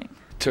mood ring.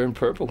 Turned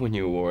purple when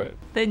you wore it.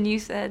 Then you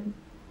said,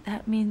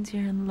 that means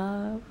you're in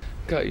love.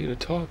 Got you to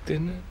talk,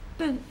 didn't it?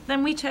 But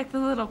then we checked the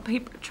little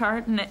paper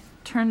chart and it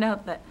turned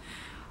out that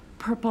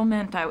purple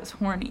meant I was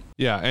horny.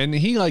 Yeah, and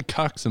he like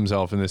cucks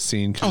himself in this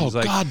scene. Oh, he's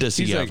like, God, does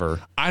he he's like, ever.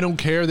 I don't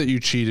care that you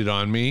cheated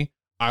on me.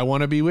 I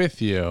want to be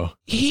with you.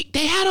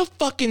 They had a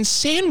fucking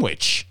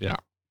sandwich. Yeah.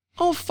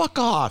 Oh, fuck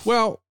off.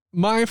 Well,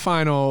 my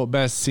final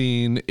best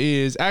scene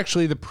is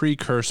actually the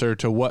precursor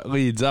to what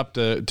leads up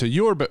to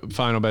your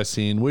final best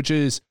scene, which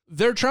is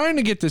they're trying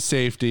to get to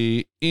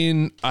safety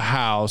in a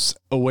house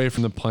away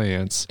from the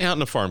plants. Out in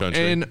the farm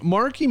country. And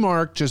Marky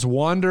Mark just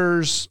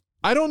wanders.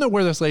 I don't know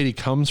where this lady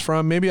comes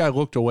from. Maybe I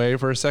looked away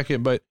for a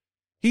second, but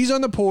he's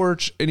on the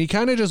porch and he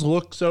kind of just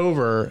looks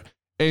over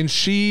and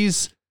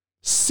she's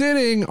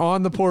sitting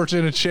on the porch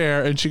in a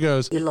chair and she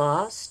goes, You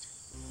lost?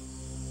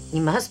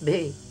 You must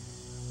be.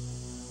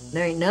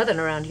 There ain't nothing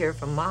around here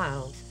for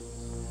miles.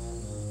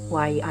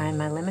 Why you eyeing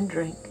my lemon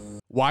drink?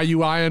 Why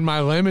you eyeing my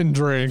lemon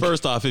drink?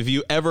 First off, if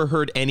you ever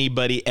heard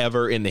anybody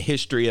ever in the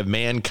history of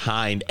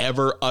mankind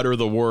ever utter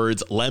the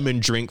words lemon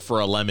drink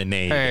for a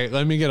lemonade? Hey,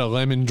 let me get a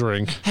lemon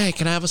drink. Hey,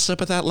 can I have a sip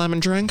of that lemon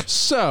drink?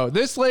 So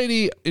this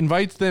lady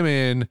invites them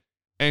in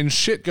and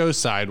shit goes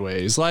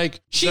sideways.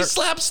 Like she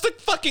slaps the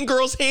fucking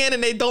girl's hand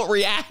and they don't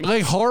react.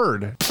 Like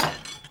hard.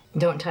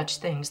 Don't touch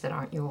things that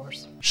aren't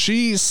yours.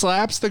 She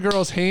slaps the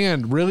girl's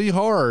hand really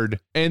hard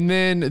and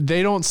then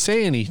they don't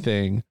say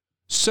anything.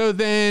 So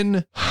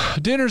then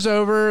dinner's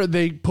over.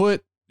 They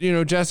put,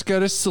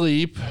 Jessica to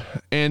sleep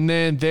and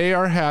then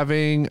they're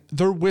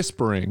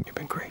whispering. You've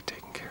been great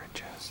taking care of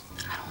Jess.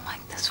 I don't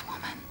like this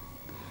woman.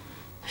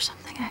 There's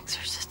something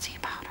exorcisty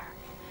about her.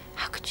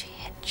 How could she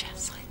hit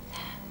Jess like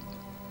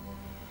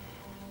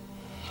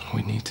that?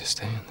 We need to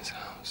stay in this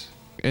house.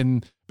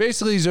 And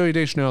basically Zooey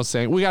Deschanel is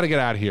saying, we got to get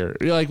out of here.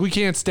 Like, we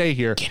can't stay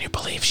here. Can you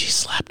believe she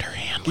slapped her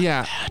hand like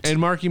that? And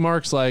Marky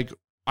Mark's like,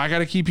 I got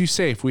to keep you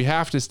safe. We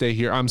have to stay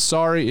here. I'm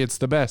sorry. It's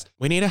the best.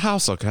 We need a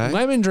house, okay?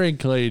 Lemon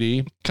drink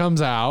lady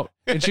comes out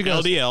and she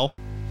goes, LDL.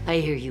 I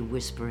hear you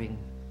whispering.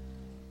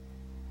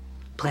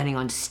 Planning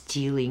on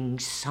stealing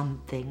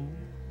something?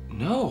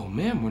 No,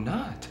 ma'am, we're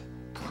not.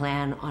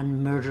 Plan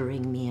on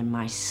murdering me in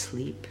my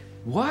sleep?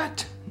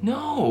 What?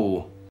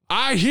 No.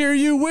 I hear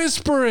you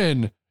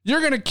whispering. You're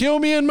going to kill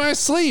me in my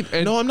sleep.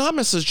 And no, I'm not,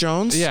 Mrs.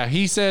 Jones. Yeah,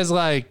 he says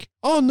like,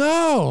 oh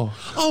no.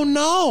 Oh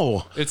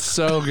no. It's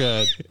so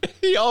good.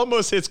 He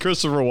almost hits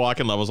Christopher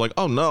Walken levels like,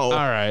 oh no. All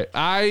right.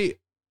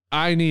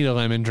 I need a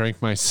lemon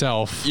drink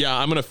myself. Yeah,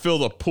 I'm going to fill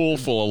the pool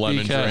full of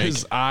lemon drink.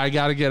 Because I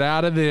got to get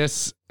out of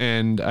this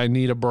and I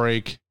need a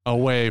break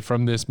away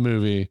from this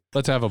movie.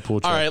 Let's have a pool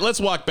check. All right, let's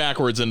walk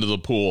backwards into the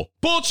pool.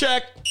 Pool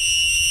check.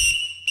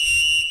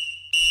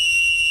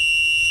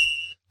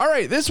 All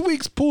right, this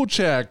week's pool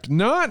check,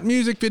 not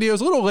music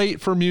videos, a little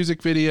late for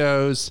music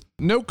videos.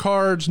 No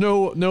cards,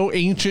 no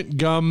ancient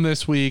gum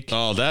this week.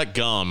 Oh, that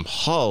gum.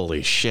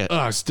 Holy shit.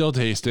 I still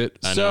taste it.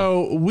 I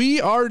So we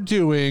are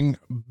doing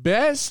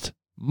best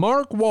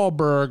Mark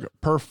Wahlberg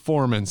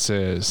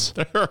performances.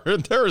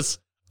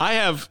 I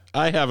have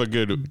a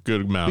good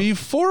amount.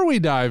 Before we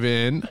dive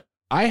in,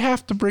 I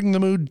have to bring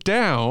the mood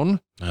down.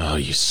 Oh,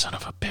 you son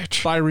of a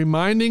bitch. By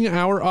reminding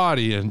our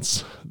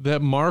audience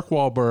that Mark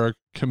Wahlberg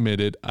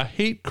committed a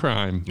hate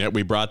crime. Yeah,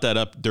 we brought that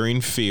up during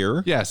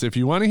Fear. Yes, if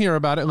you want to hear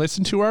about it,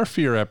 listen to our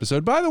Fear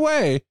episode. By the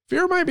way,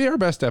 Fear might be our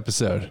best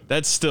episode.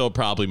 That's still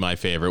probably my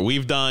favorite.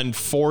 We've done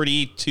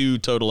 42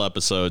 total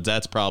episodes.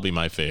 That's probably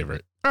my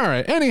favorite. All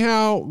right,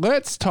 anyhow,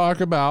 let's talk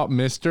about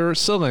Mr.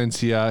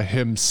 Silencia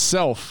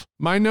himself.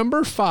 My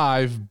number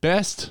 5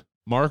 best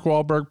Mark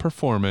Wahlberg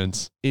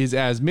performance is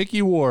as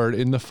Mickey Ward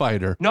in The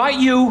Fighter. Not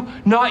you,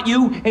 not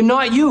you, and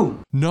not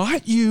you.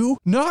 Not you,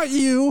 not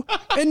you,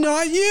 and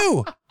not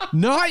you.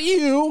 Not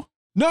you,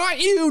 not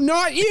you,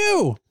 not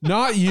you.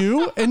 Not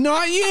you, and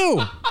not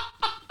you.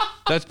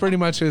 That's pretty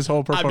much his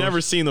whole performance. I've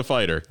never seen The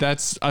Fighter.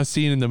 That's a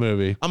scene in the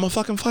movie. I'm a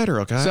fucking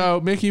fighter, okay?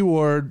 So Mickey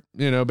Ward,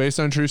 based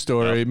on true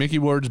story, yep. Mickey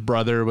Ward's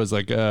brother was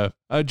like a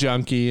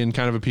junkie and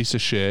kind of a piece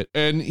of shit.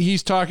 And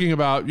he's talking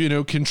about,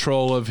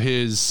 control of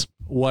his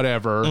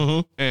whatever.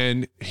 Mm-hmm.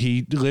 And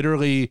he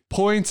literally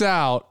points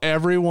out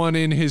everyone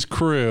in his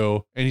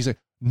crew. And he's like,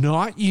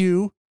 not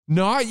you,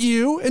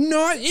 and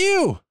not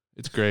you.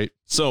 It's great.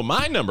 So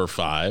my number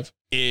 5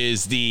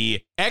 is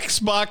the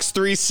Xbox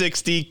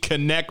 360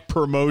 Kinect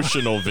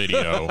promotional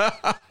video.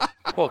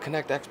 Well,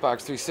 Kinect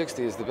Xbox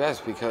 360 is the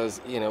best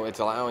because, it's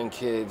allowing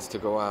kids to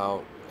go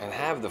out and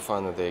have the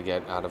fun that they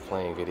get out of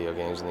playing video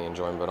games and the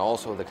enjoyment, but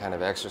also the kind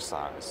of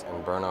exercise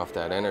and burn off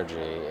that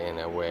energy in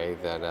a way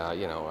that,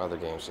 other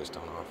games just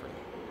don't offer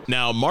you.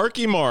 Now,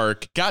 Marky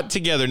Mark got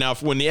together. Now,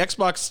 when the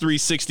Xbox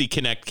 360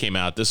 Kinect came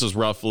out, this was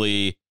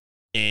roughly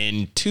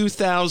in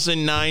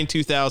 2009,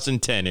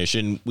 2010-ish,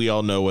 and we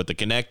all know what the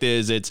Kinect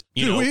is. It's,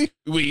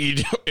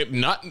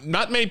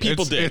 not many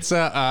people did. It's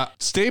a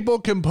staple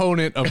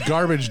component of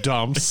garbage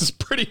dumps. It's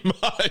pretty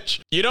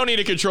much. You don't need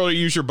a controller,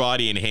 use your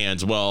body and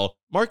hands. Well,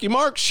 Marky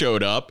Mark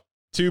showed up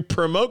to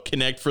promote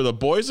Kinect for the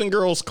Boys and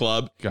Girls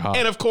Club. God.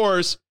 And of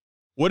course,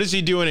 what is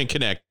he doing in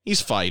Kinect?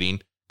 He's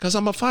fighting, because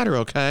I'm a fighter,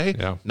 okay?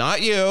 Yeah.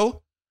 Not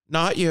you.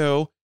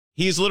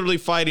 He's literally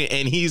fighting,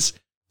 and he's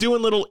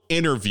doing little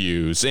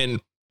interviews, and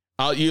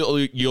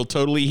you'll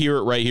totally hear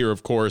it right here,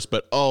 of course,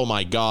 but oh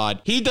my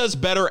God. He does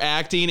better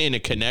acting in a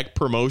Kinect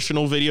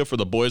promotional video for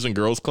the Boys and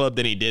Girls Club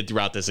than he did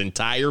throughout this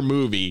entire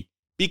movie,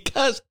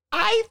 because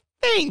I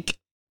think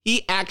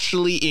he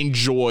actually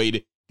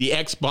enjoyed the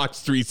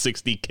Xbox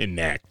 360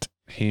 Kinect.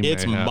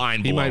 It's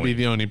mind-blowing. He might be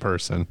the only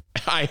person.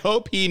 I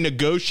hope he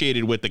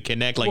negotiated with the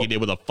Kinect like he did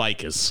with a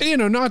Ficus.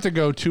 Not to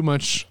go too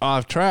much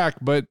off track,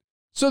 but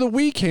so the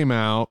Wii came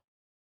out,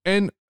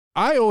 and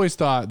I always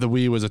thought the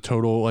Wii was a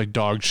total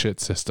dog shit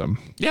system.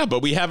 Yeah,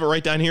 but we have it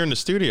right down here in the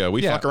studio.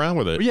 We fuck around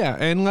with it. Yeah,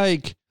 and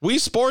Wii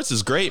Sports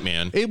is great,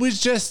 man. It was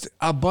just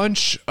a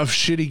bunch of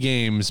shitty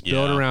games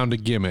built around a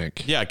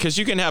gimmick. Yeah, because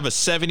you can have a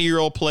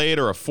 70-year-old play it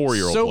or a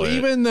 4-year-old play it. So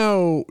even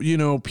though,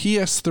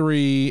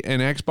 PS3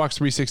 and Xbox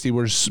 360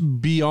 were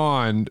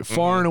beyond,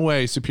 far and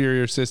away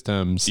superior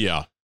systems.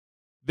 Yeah.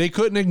 They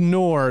couldn't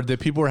ignore that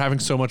people were having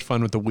so much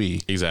fun with the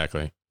Wii.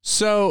 Exactly.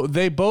 So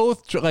they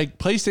both,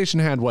 PlayStation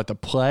had the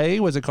Play?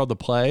 Was it called the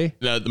Play?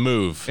 The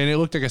Move. And it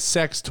looked like a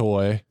sex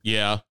toy.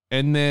 Yeah.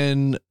 And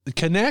then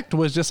Kinect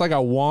was just like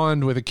a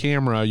wand with a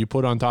camera you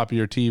put on top of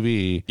your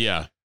TV.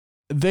 Yeah.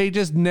 They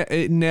just,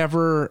 it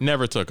never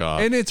took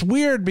off. And it's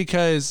weird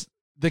because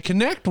the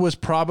Kinect was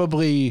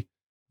probably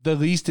the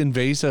least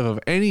invasive of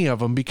any of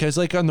them because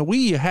on the Wii,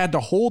 you had to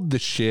hold the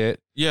shit.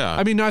 Yeah.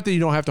 I mean, not that you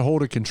don't have to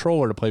hold a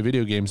controller to play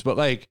video games, but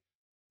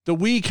the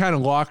Wii kind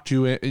of locked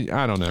you in.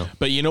 I don't know.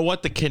 But you know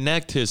what? The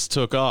Kinect has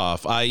took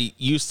off. I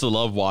used to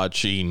love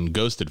watching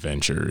Ghost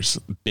Adventures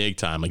big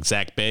time, like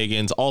Zach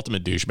Bagans,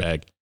 ultimate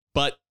douchebag.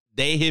 But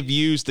they have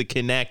used the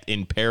Kinect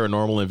in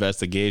Paranormal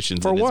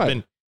Investigations. For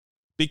what?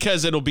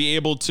 Because it'll be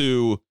able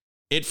to,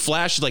 it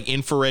flashes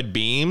infrared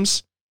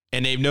beams.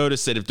 And they've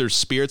noticed that if there's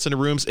spirits in the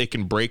rooms, it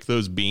can break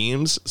those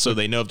beams. So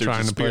they know if there's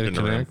a spirit in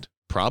the room.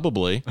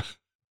 Probably.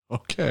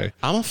 Okay.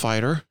 I'm a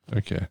fighter.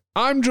 Okay.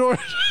 I'm George.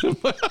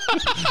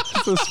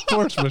 It's a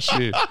sports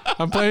machine.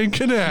 I'm playing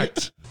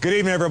Kinect. Good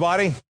evening,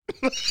 everybody.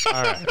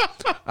 All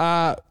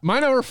right. My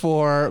number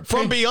 4.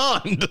 From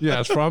Beyond.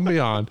 Yes, From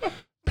Beyond.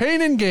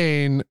 Pain and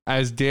Gain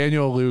as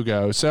Daniel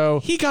Lugo. So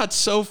he got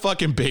so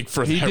fucking big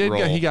for that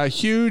role. He got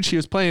huge. He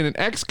was playing an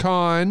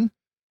ex-con,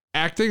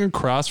 acting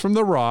across from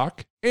The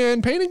Rock.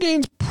 And Pain and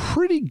Gain's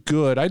pretty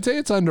good. I'd say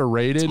it's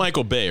underrated. It's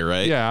Michael Bay,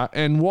 right? Yeah.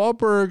 And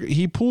Wahlberg,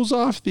 he pulls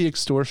off the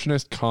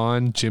extortionist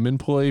con gym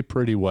employee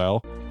pretty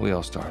well. We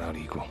all start out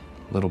equal.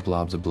 Little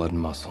blobs of blood and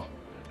muscle.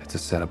 It's a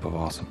setup of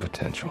awesome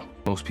potential.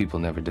 Most people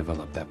never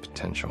develop that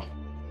potential.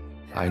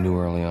 I knew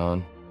early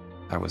on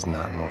I was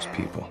not most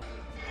people.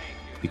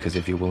 Because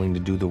if you're willing to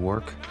do the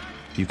work,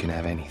 you can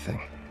have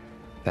anything.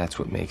 That's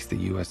what makes the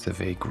US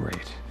of A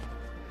great.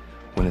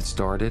 When it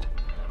started,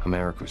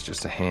 America was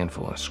just a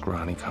handful of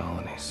scrawny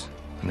colonies.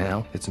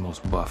 Now, it's the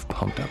most buff,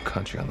 pumped-up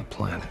country on the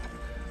planet.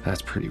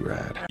 That's pretty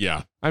rad.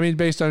 Yeah. I mean,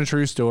 based on a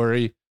true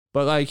story,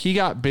 but he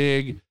got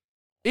big.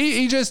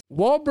 He just,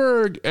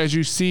 Wahlberg, as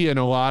you see in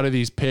a lot of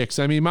these picks,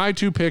 I mean, my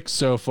 2 picks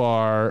so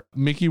far,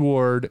 Mickey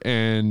Ward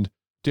and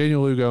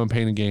Daniel Lugo and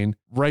Pain and Gain,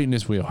 right in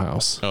his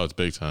wheelhouse. Oh, it's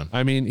big time.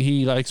 I mean,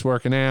 he likes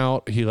working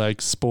out. He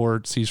likes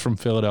sports. He's from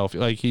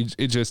Philadelphia.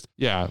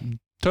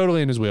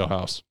 Totally in his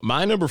wheelhouse.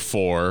 My number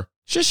 4,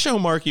 just show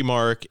Marky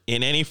Mark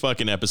in any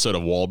fucking episode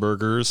of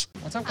Wahlburgers.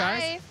 What's up,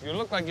 guys? Hi. You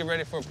look like you're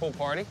ready for a pool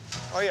party.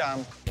 Oh,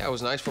 yeah. Yeah, it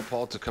was nice for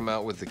Paul to come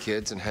out with the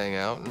kids and hang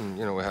out. And,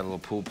 we had a little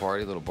pool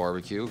party, a little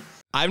barbecue.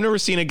 I've never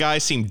seen a guy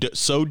seem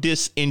so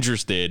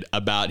disinterested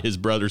about his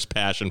brother's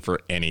passion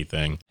for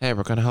anything. Hey,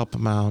 we're going to help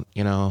him out.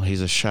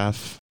 He's a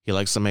chef. He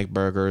likes to make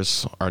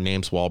burgers. Our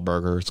name's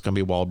Wahlburger. It's going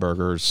to be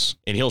Wahlburgers.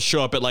 And he'll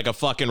show up at a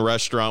fucking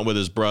restaurant with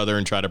his brother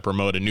and try to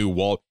promote a new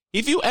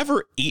Have you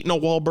ever eaten a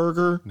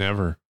Wahlburger?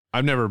 Never.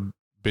 I've never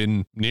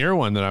been near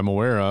one that I'm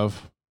aware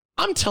of.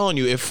 I'm telling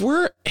you,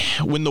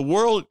 when the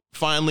world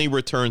finally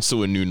returns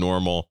to a new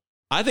normal,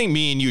 I think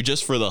me and you,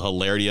 just for the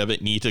hilarity of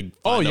it, need to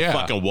find a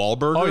fucking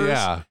Wahlburgers. Oh,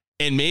 yeah.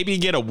 And maybe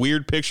get a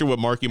weird picture with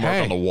Marky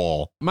Mark on the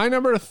wall. My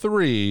number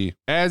 3,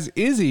 as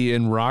Izzy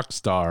in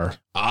Rockstar.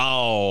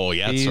 Oh,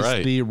 yeah, that's right.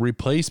 He's the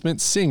replacement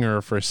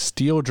singer for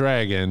Steel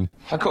Dragon.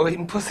 I got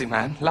eating pussy,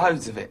 man.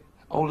 Loads of it.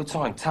 All the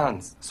time.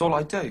 Tons. That's all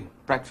I do.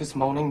 Breakfast,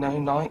 morning,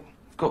 noon, night.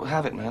 I've got to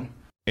have it, man.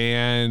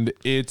 and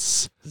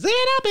it's Zip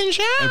up and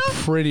shout.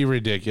 pretty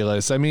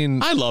ridiculous. I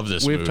mean, I love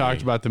this We've movie.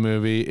 talked about the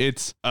movie.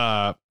 It's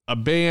a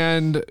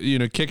band,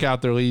 kick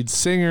out their lead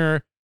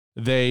singer.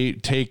 They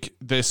take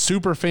the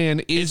super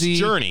fan Izzy. It's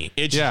Journey.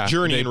 It's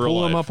Journey in real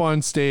pull him life. up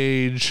on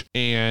stage,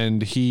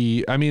 and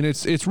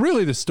it's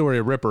really the story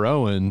of Ripper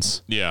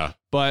Owens. Yeah.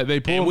 But they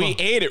pull and him we up.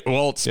 ate it.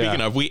 Well,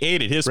 speaking of, we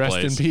ate at his Rest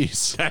place. in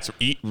peace. That's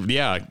good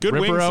Ripper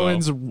wings,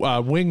 Owens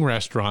though. wing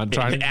restaurant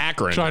In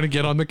Akron. trying to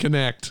get on the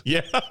Connect.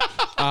 Yeah.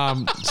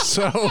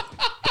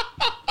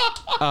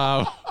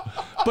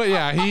 But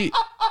yeah,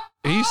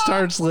 he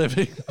starts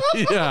living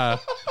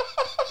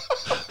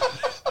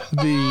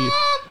the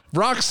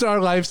rock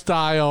star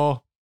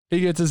lifestyle.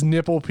 He gets his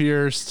nipple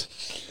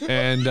pierced,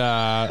 and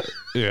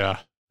yeah.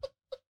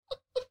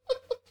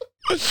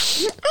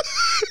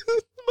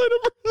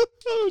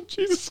 Oh,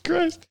 Jesus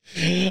Christ.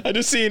 I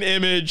just see an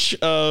image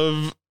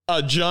of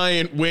a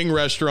giant wing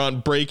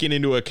restaurant breaking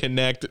into a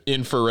Connect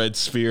infrared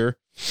sphere.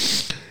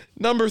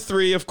 Number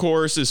 3, of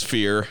course, is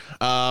Fear.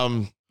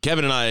 Kevin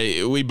and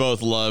I, we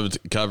both loved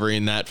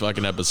covering that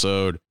fucking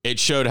episode. It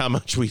showed how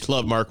much we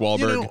love Mark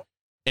Wahlberg.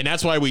 And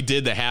that's why we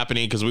did The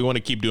Happening, because we want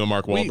to keep doing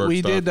Mark Wahlberg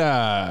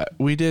stuff.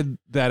 We did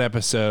that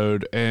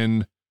episode,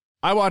 and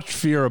I watched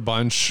Fear a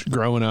bunch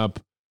growing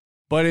up,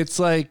 but it's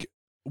like,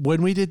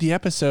 when we did the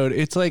episode,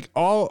 it's like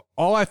all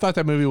I thought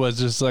that movie was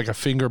just like a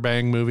finger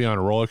bang movie on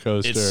a roller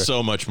coaster. It's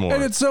so much more.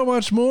 And it's so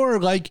much more.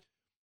 Like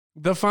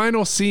the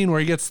final scene where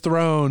he gets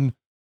thrown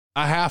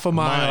a half a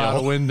mile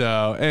out a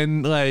window,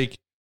 and like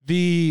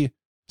the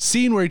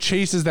scene where he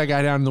chases that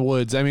guy down in the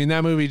woods. I mean,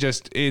 that movie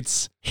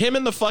it's him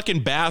in the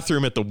fucking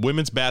bathroom at the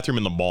women's bathroom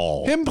in the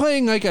mall. Him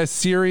playing like a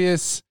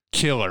serious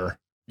killer.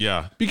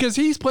 Yeah. Because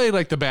he's played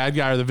like the bad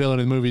guy or the villain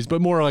in movies,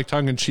 but more like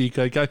tongue in cheek.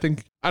 Like I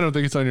don't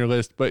think it's on your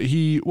list, but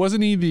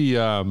wasn't he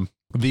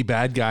the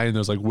bad guy in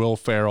those like Will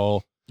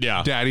Ferrell,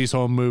 Daddy's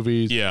Home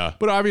movies. Yeah.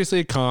 But obviously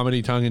a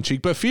comedy, tongue in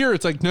cheek. But Fear,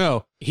 it's like,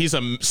 no. He's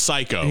a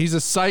psycho. He's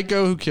a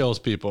psycho who kills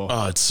people.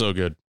 Oh, it's so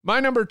good. My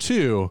number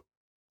 2,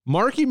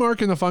 Marky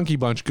Mark and the Funky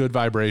Bunch, Good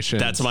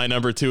Vibrations. That's my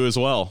number 2 as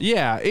well.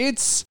 Yeah,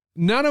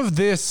 none of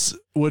this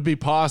would be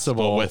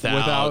possible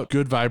without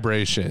Good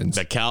Vibrations.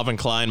 The Calvin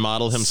Klein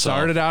model himself.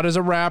 Started out as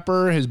a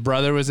rapper. His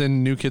brother was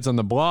in New Kids on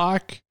the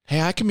Block.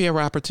 Hey, I can be a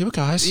rapper too,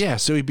 guys. Yeah,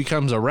 so he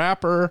becomes a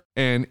rapper,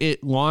 and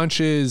it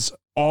launches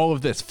all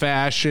of this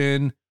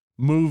fashion,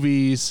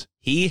 movies.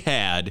 He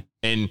had,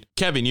 and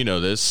Kevin, you know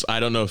this.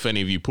 I don't know if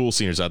any of you pool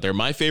sceners out there.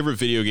 My favorite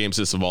video game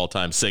system of all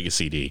time, Sega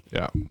CD.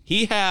 Yeah.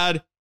 He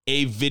had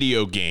a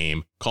video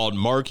game called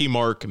Marky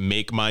Mark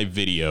Make My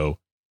Video.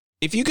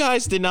 If you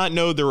guys did not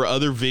know there were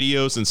other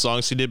videos and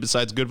songs he did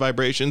besides Good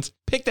Vibrations,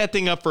 pick that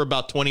thing up for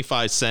about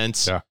 25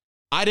 cents. Yeah.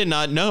 I did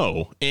not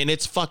know, and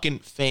it's fucking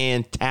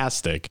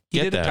fantastic. He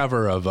did a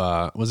cover of,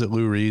 was it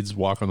Lou Reed's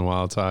Walk on the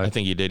Wild Side? I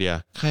think he did,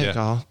 yeah. Hey,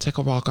 y'all, take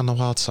a walk on the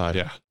wild side.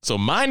 Yeah. So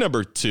my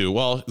number 2,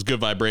 well, it's Good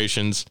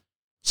Vibrations.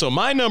 So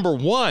my number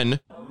 1.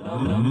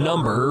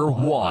 Number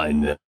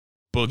 1.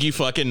 Boogie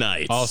fucking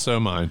Nights. Also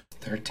mine.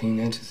 13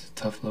 inches is a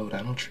tough load.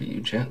 I don't treat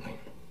you gently.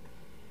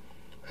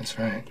 That's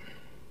right.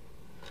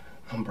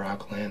 I'm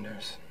Brock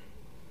Landers.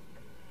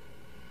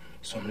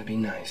 So I'm gonna be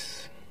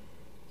nice.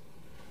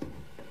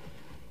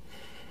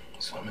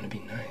 So I'm gonna be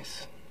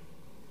nice.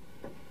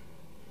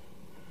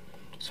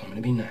 So I'm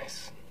gonna be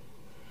nice.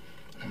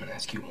 And I'm gonna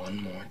ask you one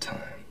more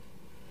time.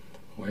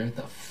 Where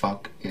the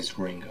fuck is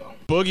Ringo?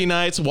 Boogie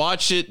Nights,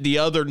 watched it the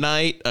other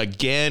night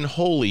again.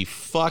 Holy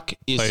fuck,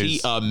 is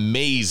he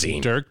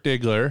amazing. Dirk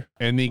Diggler.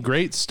 And the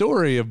great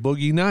story of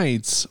Boogie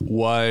Nights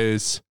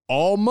was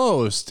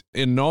almost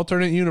in an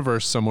alternate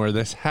universe somewhere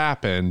this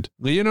happened.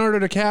 Leonardo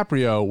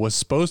DiCaprio was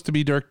supposed to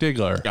be Dirk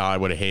Diggler. Oh, I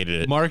would have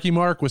hated it. Marky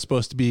Mark was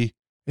supposed to be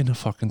in the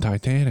fucking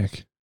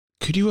Titanic.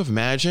 Could you have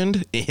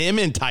imagined him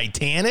in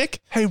Titanic?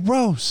 Hey,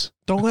 Rose,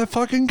 don't let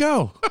fucking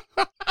go.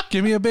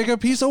 Give me a bigger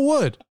piece of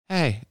wood.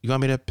 Hey, you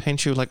want me to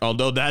pinch you like, oh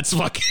no, that's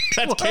fucking,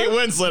 that's Kate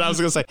Winslet. I was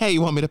going to say, hey,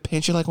 you want me to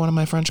pinch you like one of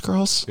my French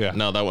girls? Yeah.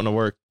 No, that wouldn't have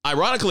worked.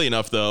 Ironically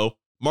enough, though,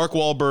 Mark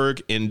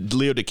Wahlberg and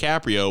Leo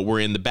DiCaprio were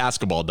in the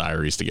Basketball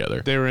Diaries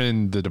together. They were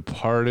in The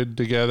Departed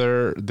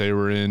together.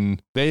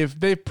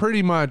 They've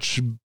pretty much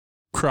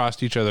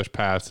crossed each other's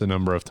paths a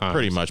number of times.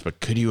 Pretty much, but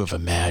could you have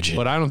imagined?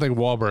 But I don't think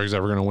Wahlberg's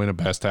ever going to win a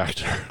Best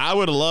Actor. I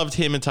would have loved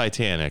him in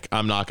Titanic.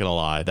 I'm not going to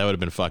lie. That would have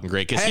been fucking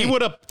great because he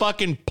would have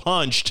fucking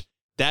punched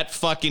that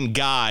fucking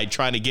guy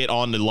trying to get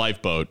on the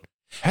lifeboat.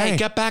 Hey,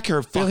 get back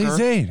here, fucker. Billy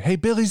Zane. Hey,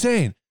 Billy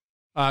Zane.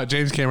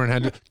 James Cameron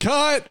had to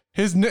cut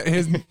his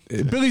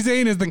Billy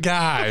Zane is the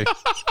guy.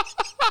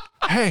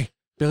 Hey,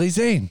 Billy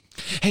Zane.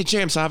 Hey,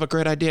 James, I have a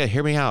great idea.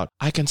 Hear me out.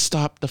 I can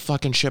stop the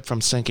fucking ship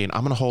from sinking.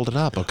 I'm going to hold it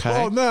up,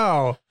 okay? Oh,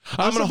 no.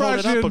 I'm gonna hold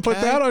surprised it you up, didn't put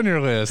okay? that on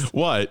your list.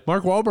 What?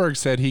 Mark Wahlberg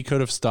said he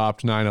could have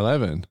stopped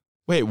 9/11.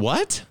 Wait,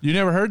 what? You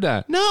never heard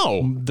that?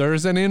 No.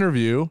 There's an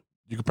interview.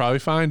 You could probably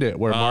find it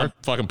where Mark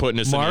fucking putting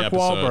this in the Mark episode.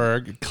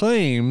 Wahlberg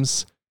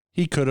claims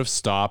he could have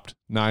stopped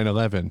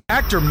 9/11.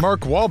 Actor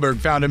Mark Wahlberg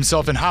found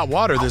himself in hot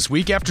water this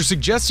week after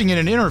suggesting in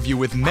an interview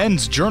with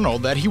Men's Journal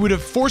that he would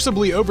have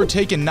forcibly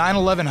overtaken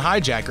 9/11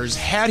 hijackers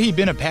had he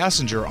been a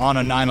passenger on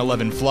a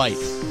 9/11 flight.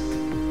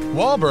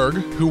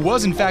 Wahlberg, who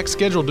was in fact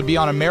scheduled to be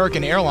on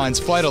American Airlines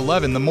Flight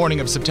 11 the morning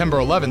of September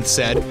 11th,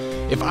 said,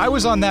 "If I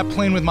was on that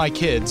plane with my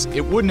kids,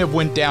 it wouldn't have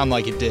went down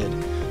like it did.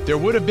 There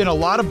would have been a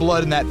lot of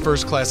blood in that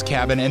first-class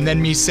cabin and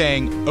then me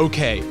saying,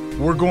 okay,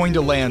 we're going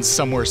to land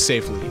somewhere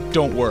safely.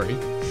 Don't worry."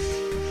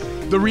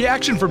 The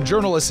reaction from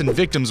journalists and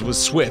victims was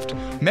swift,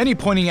 many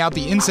pointing out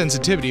the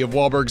insensitivity of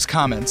Wahlberg's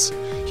comments.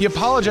 He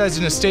apologized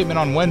in a statement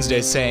on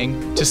Wednesday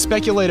saying, "To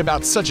speculate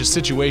about such a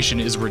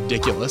situation is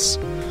ridiculous."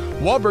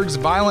 Wahlberg's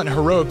violent,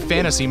 heroic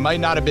fantasy might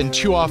not have been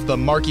too off the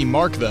marky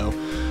mark, though.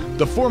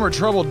 The former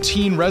troubled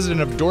teen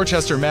resident of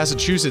Dorchester,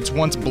 Massachusetts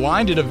once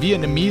blinded a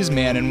Vietnamese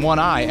man in one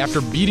eye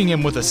after beating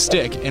him with a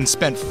stick and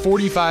spent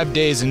 45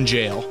 days in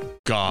jail.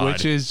 God.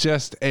 Which is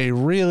just a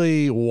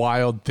really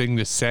wild thing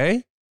to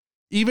say.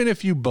 Even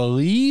if you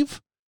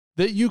believe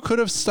that you could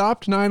have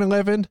stopped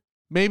 9/11,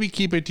 maybe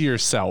keep it to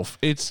yourself.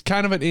 It's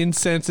kind of an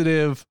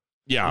insensitive,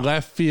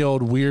 left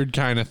field, weird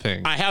kind of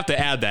thing. I have to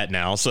add that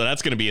now, so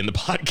that's going to be in the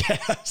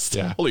podcast.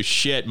 Yeah. Holy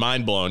shit,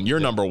 mind blown.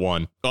 Your number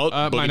one. Oh,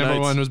 my number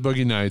one was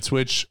Boogie Nights,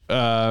 which,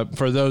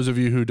 for those of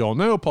you who don't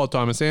know, Paul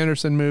Thomas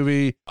Anderson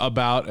movie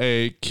about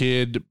a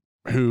kid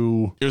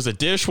who... It was a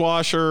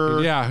dishwasher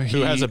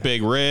who has a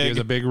big rig. He has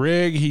a big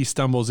rig. He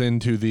stumbles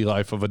into the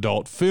life of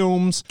adult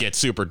films. Gets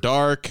super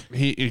dark.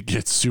 It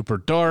gets super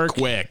dark.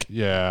 Quick.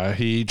 Yeah,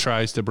 he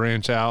tries to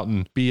branch out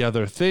and be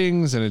other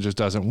things, and it just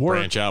doesn't work.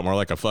 Branch out more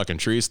like a fucking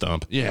tree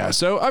stump. Yeah,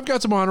 so I've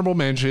got some honorable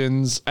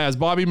mentions. As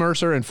Bobby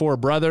Mercer in Four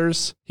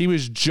Brothers, he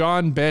was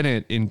John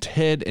Bennett in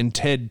Ted and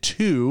Ted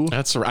 2.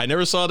 That's right. I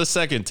never saw the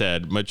second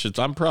Ted, which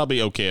I'm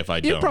probably okay if I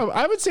don't.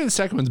 I would say the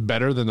second one's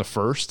better than the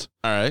first.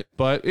 All right.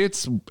 But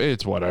it's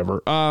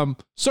whatever.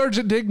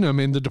 Sergeant Dignam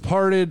in The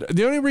Departed.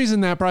 The only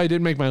reason that probably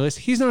didn't make my list,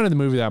 he's not in the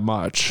movie that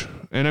much.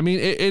 And I mean,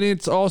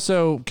 it's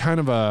also kind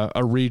of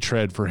a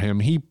retread for him.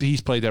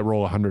 He's played that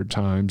role 100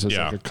 times as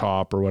like a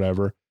cop or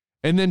whatever.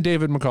 And then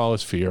David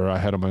McCullough's Fear I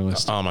had on my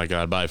list. Oh my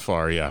God, by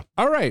far, yeah.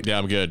 All right. Yeah,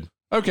 I'm good.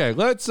 Okay,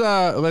 let's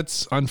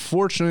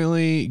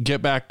unfortunately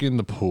get back in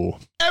the pool.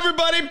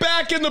 Everybody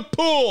back in the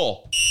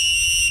pool!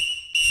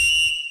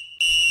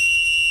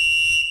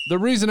 The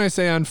reason I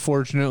say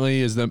unfortunately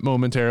is that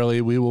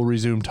momentarily we will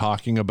resume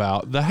talking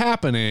about The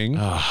Happening.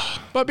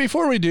 But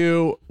before we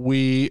do,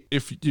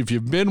 if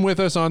you've been with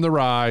us on the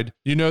ride,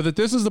 you know that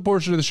this is the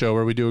portion of the show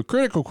where we do a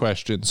critical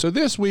question. So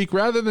this week,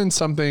 rather than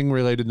something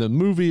related to the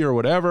movie or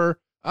whatever,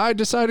 I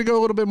decided to go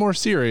a little bit more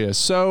serious.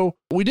 So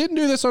we didn't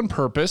do this on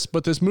purpose,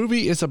 but this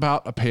movie is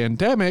about a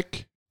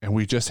pandemic, and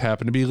we just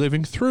happen to be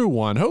living through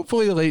one.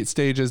 Hopefully the late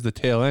stages, the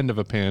tail end of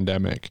a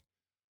pandemic.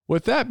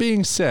 With that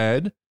being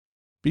said,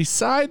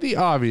 beside the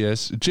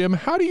obvious, Jim,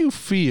 how do you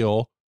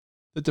feel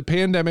that the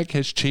pandemic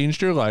has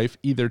changed your life,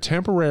 either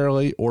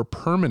temporarily or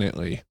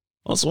permanently?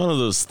 Well, it's one of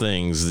those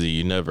things that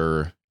you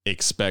never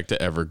expect to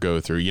ever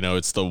go through. You know,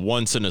 it's the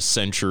once in a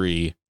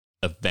century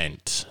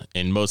event.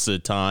 And most of the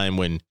time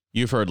when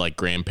you've heard like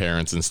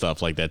grandparents and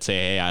stuff like that say,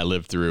 hey, I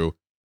lived through,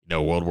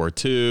 World War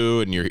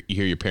II, and you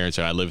hear your parents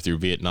say, I lived through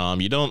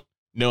Vietnam. You don't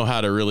know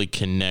how to really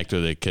connect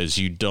with it because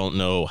you don't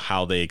know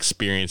how they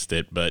experienced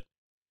it. But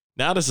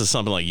now this is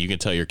something like you can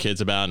tell your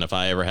kids about. And if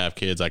I ever have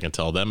kids, I can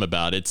tell them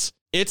about it.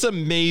 It's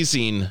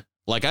amazing.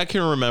 Like I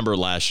can remember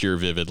last year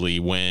vividly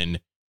when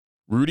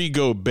Rudy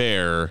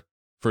Gobert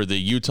for the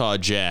Utah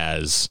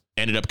Jazz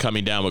ended up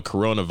coming down with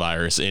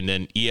coronavirus, and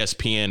then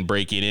ESPN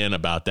breaking in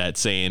about that,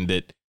 saying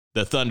that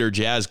the Thunder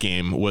Jazz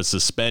game was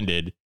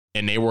suspended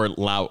and they weren't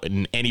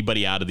allowing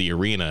anybody out of the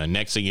arena.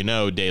 Next thing you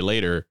know, a day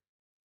later,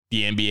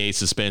 the NBA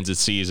suspends its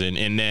season.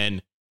 And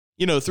then,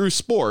 through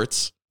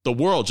sports, the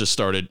world just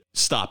started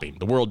stopping.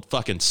 The world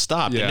fucking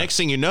stopped. Yeah. And next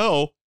thing you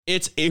know,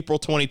 it's April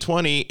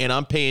 2020 and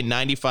I'm paying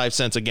 95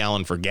 cents a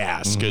gallon for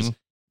gas because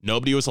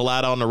nobody was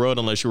allowed on the road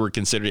unless you were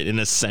considered an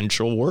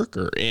essential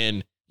worker.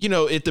 And,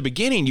 at the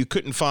beginning, you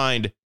couldn't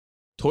find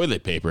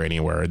toilet paper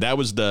anywhere. That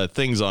was the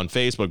things on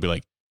Facebook. Be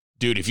like,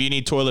 dude, if you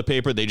need toilet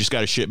paper, they just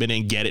got to ship it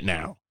in. Get it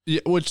now.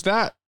 Yeah, which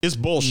that is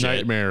bullshit.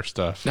 Nightmare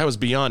stuff. That was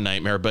beyond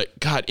nightmare. But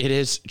God, it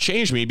has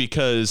changed me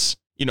because,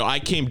 I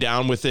came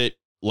down with it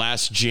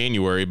last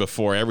January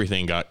before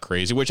everything got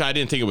crazy, which I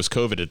didn't think it was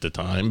COVID at the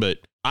time, but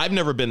I've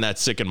never been that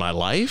sick in my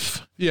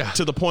life. Yeah.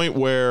 To the point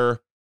where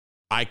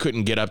I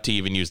couldn't get up to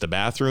even use the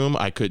bathroom.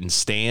 I couldn't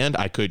stand.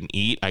 I couldn't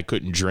eat. I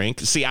couldn't drink.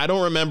 See, I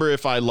don't remember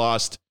if I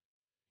lost,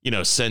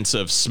 sense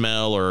of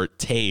smell or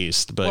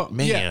taste, but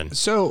man. Yeah,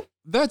 so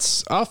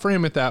I'll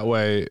frame it that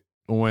way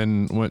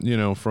when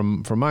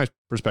from my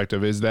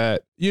perspective is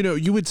that,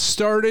 you had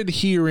started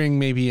hearing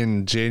maybe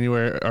in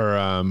January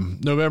or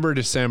November,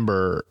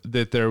 December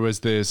that there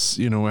was this,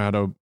 out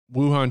of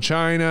Wuhan,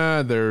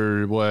 China,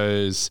 there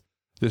was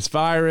this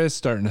virus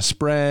starting to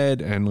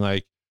spread and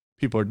like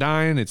People are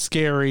dying. It's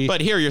scary.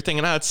 But here, you're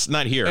thinking, it's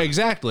not here.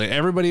 Exactly.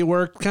 Everybody at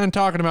work kind of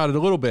talking about it a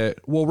little bit.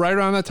 Well, right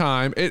around that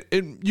time,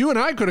 you and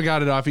I could have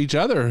got it off each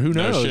other. Who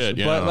knows? No shit,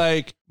 yeah. But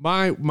like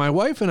my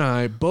wife and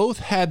I both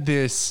had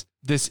this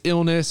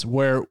illness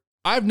where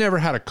I've never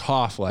had a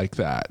cough like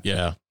that.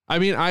 Yeah. I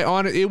mean,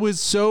 it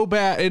was so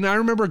bad. And I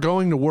remember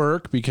going to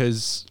work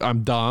because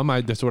I'm dumb.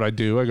 That's what I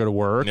do. I go to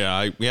work.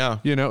 Yeah.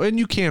 You know, and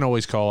you can't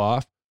always call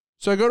off.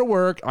 So I go to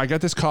work. I got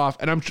this cough,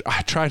 and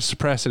I try to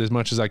suppress it as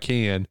much as I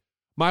can.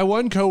 My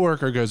one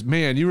coworker goes,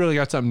 "Man, you really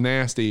got something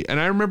nasty." And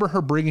I remember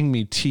her bringing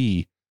me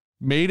tea,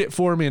 made it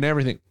for me and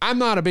everything. I'm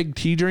not a big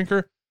tea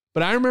drinker,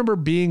 but I remember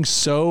being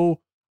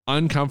so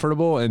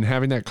uncomfortable and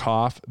having that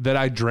cough that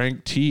I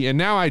drank tea. And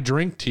now I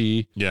drink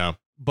tea. Yeah.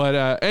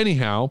 But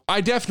anyhow,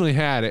 I definitely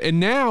had it. And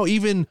now,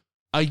 even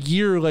a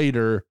year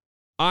later,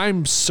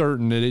 I'm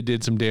certain that it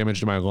did some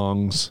damage to my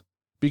lungs.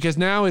 Because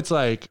now it's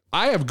like,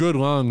 I have good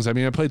lungs. I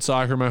mean, I played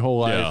soccer my whole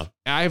life.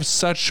 Yeah. I have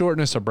such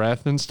shortness of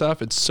breath and stuff.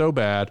 It's so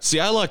bad. See,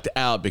 I lucked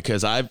out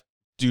because I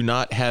do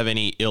not have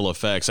any ill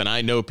effects. And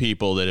I know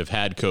people that have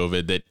had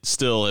COVID that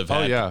still have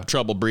had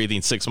trouble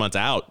breathing 6 months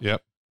out.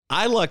 Yep.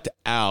 I lucked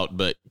out,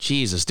 but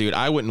Jesus, dude,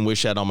 I wouldn't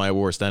wish that on my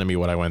worst enemy,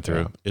 what I went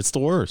through. Yeah. It's the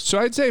worst. So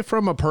I'd say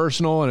from a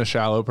personal and a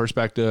shallow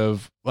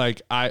perspective,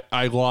 like I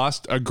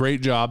lost a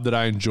great job that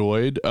I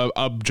enjoyed,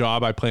 a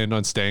job I planned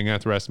on staying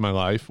at the rest of my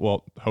life.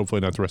 Well, hopefully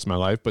not the rest of my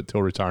life, but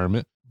till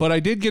retirement. But I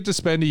did get to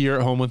spend a year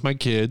at home with my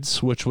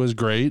kids, which was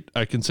great.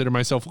 I consider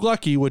myself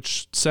lucky,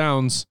 which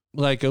sounds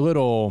like a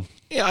little...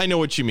 Yeah, I know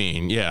what you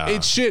mean. Yeah.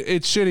 It's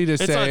shitty to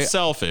say. It's not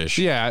selfish.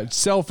 Yeah, it's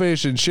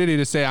selfish and shitty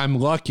to say I'm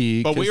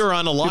lucky. But we were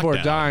on a lockdown. People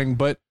are dying.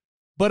 But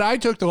I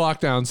took the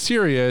lockdown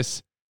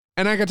serious,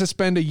 and I got to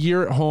spend a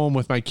year at home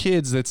with my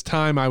kids. That's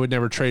time I would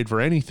never trade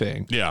for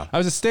anything. Yeah. I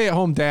was a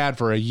stay-at-home dad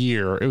for a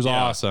year. It was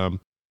awesome.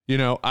 You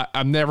know,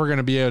 I'm never going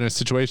to be in a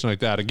situation like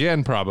that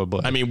again,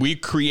 probably. I mean, we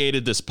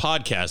created this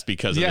podcast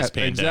because of this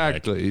pandemic.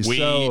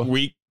 Exactly.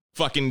 We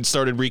fucking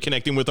started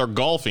reconnecting with our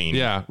golfing.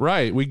 Yeah,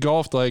 right. We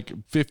golfed like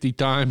 50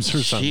 times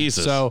or something.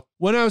 Jesus. So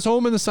when I was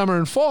home in the summer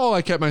and fall,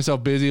 I kept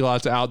myself busy,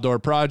 lots of outdoor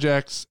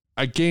projects.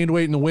 I gained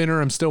weight in the winter.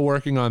 I'm still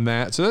working on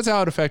that. So that's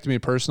how it affected me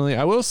personally.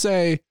 I will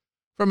say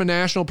from a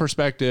national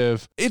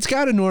perspective, it's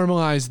got to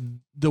normalize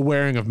the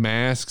wearing of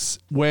masks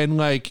when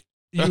like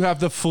you have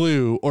the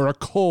flu or a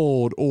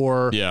cold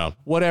or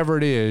whatever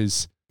it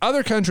is.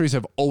 Other countries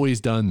have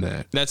always done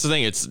that. That's the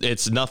thing.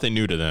 It's nothing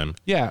new to them.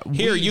 Yeah.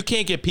 Here, you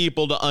can't get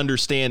people to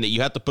understand that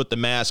you have to put the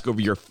mask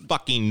over your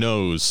fucking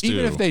nose, too.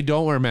 Even if they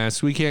don't wear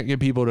masks, we can't get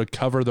people to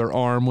cover their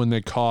arm when they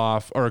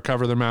cough or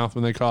cover their mouth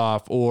when they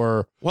cough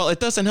or... Well,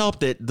 it doesn't help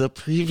that the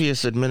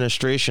previous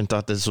administration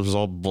thought this was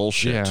all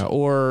bullshit. Yeah,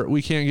 or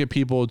we can't get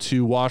people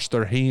to wash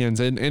their hands.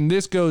 And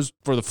this goes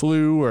for the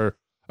flu or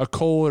a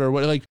cold or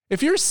what. Like,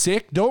 if you're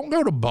sick, don't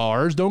go to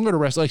bars. Don't go to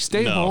restaurants. Like,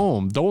 stay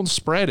home. Don't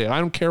spread it.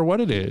 I don't care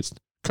what it is.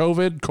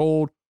 COVID,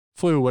 cold,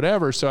 flu,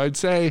 whatever. So I'd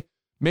say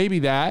maybe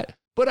that.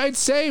 But I'd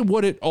say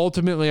what it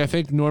ultimately, I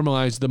think,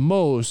 normalized the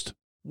most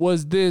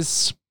was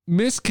this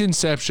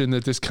misconception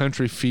that this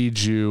country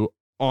feeds you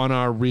on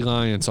our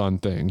reliance on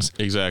things.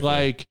 Exactly.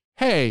 Like,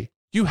 hey,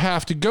 you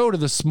have to go to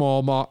the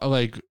small, mom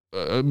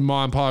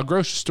and pop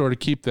grocery store to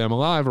keep them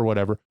alive or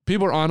whatever.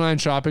 People are online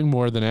shopping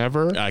more than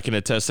ever. I can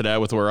attest to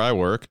that with where I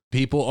work.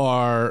 People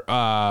are,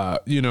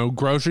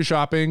 grocery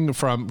shopping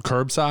from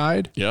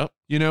curbside. Yep.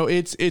 You know,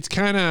 it's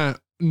kind of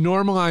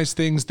normalize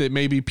things that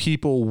maybe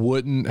people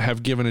wouldn't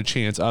have given a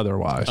chance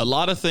otherwise. A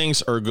lot of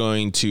things are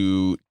going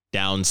to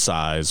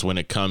downsize when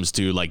it comes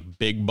to like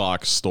big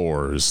box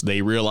stores.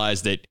 They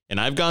realize that,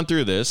 and I've gone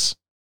through this,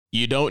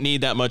 you don't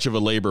need that much of a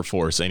labor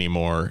force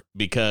anymore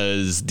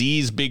because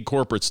these big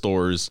corporate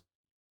stores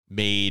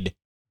made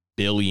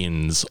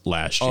billions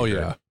last year. Oh,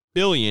 yeah.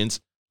 Billions.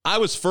 I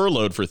was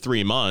furloughed for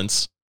 3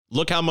 months.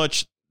 Look how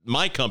much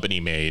my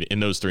company made in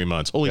those 3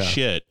 months. Holy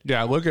shit.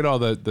 Yeah, look at all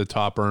the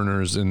top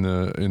earners in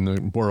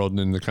the world and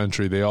in the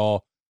country. They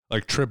all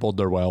like tripled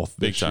their wealth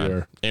this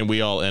year. And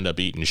we all end up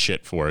eating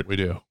shit for it. We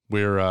do.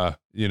 We're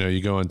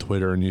you go on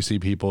Twitter and you see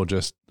people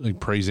just like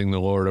praising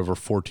the Lord over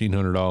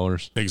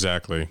 $1,400.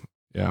 Exactly.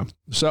 Yeah.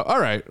 So, all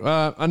right.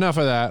 Enough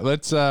of that.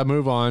 Let's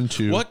move on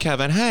to... What,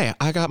 Kevin? Hey,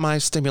 I got my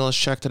stimulus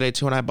check today,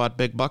 too, and I bought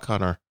Big Buck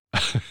Hunter.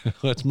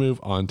 Let's move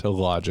on to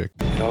logic.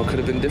 It all could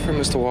have been different,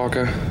 Mr.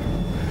 Walker.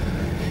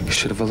 You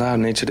should have allowed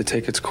nature to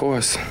take its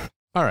course.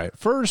 All right.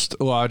 First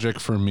logic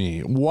for me.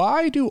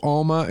 Why do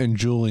Alma and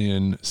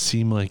Julian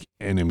seem like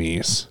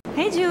enemies?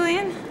 Hey,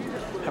 Julian.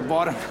 I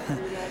bought him.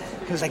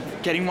 It was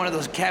like getting one of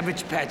those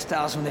Cabbage Patch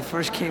dolls when they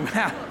first came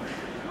out.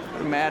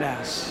 What a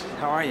madhouse.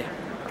 How are you?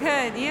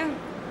 Good. You?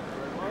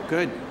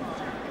 Good.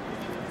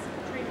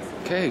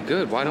 Okay,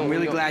 good. Why don't I'm we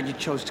really go? glad you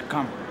chose to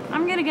come.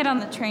 I'm gonna get on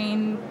the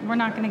train. We're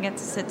not gonna get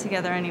to sit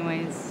together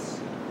anyways.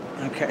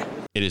 Okay.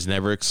 It is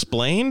never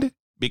explained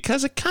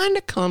because it kind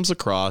of comes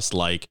across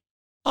like,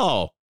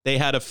 oh, they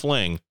had a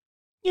fling.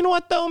 You know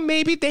what, though?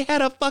 Maybe they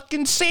had a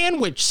fucking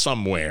sandwich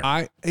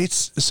somewhere.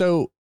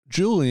 So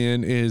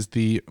Julian is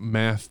the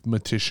math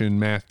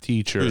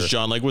teacher. Who's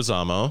John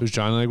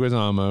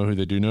Leguizamo. Who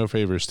they do no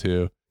favors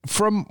to.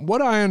 from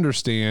what I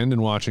understand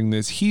in watching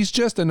this, he's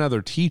just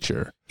another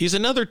teacher. He's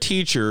another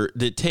teacher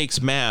that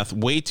takes math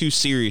way too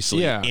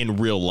seriously in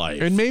real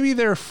life. And maybe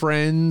they're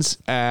friends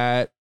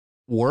at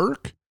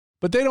work,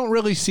 but they don't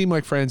really seem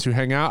like friends who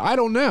hang out. I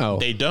don't know.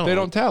 They don't. They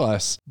don't tell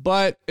us.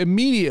 But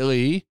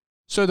immediately,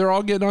 so they're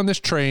all getting on this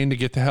train to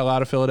get the hell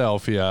out of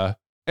Philadelphia.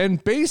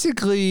 And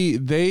basically,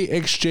 they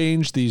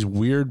exchange these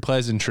weird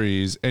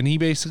pleasantries. And he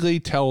basically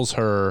tells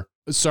her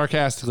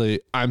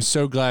sarcastically, I'm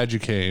so glad you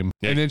came.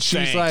 And then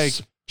she's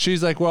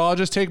like, well, I'll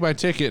just take my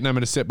ticket and I'm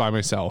going to sit by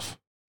myself.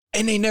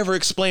 And they never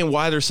explain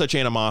why there's such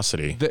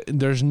animosity.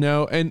 There's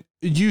no, and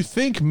you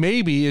think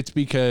maybe it's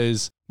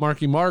because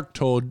Marky Mark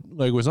told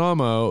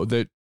Leguizamo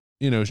that,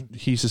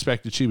 he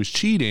suspected she was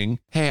cheating.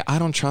 Hey, I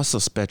don't trust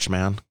this bitch,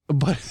 man.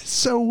 But it's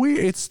so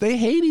weird. They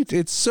hate it.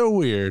 It's so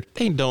weird.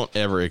 They don't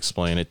ever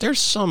explain it. There's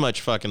so much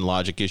fucking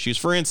logic issues.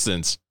 For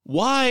instance,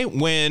 why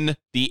when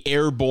the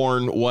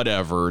airborne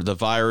whatever, the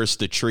virus,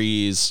 the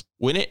trees,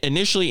 when it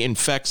initially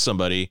infects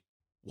somebody,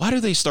 why do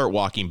they start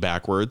walking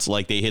backwards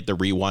like they hit the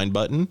rewind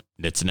button?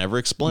 It's never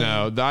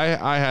explained. No,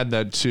 I had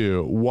that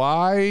too.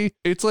 Why?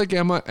 It's like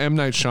M.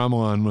 Night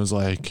Shyamalan was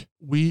like,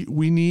 we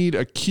need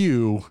a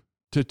cue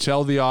to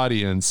tell the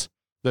audience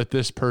that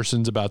this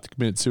person's about to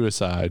commit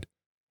suicide.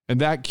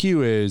 And that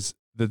cue is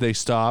that they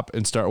stop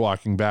and start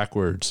walking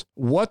backwards.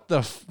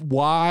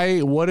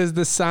 Why? What is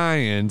the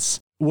science?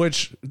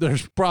 Which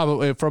there's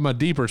probably, from a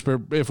deeper,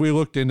 if we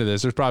looked into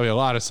this, there's probably a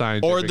lot of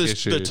scientific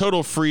issues. Or the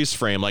total freeze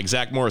frame, like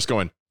Zach Morris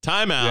going,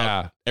 time out.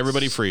 Yeah.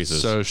 Everybody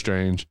freezes. So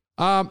strange.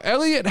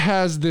 Elliot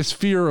has this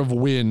fear of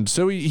wind.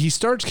 So he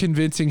starts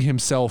convincing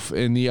himself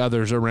and the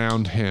others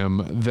around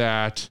him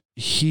that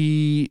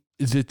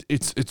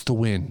it's the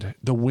wind.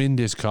 The wind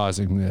is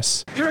causing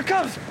this. Here it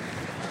comes.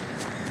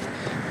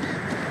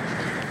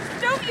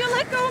 Don't you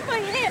let go of my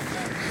hand.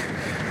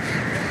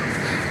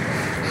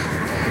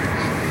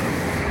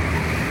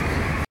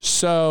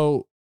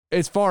 So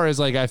as far as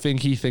I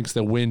think he thinks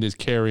the wind is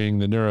carrying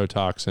the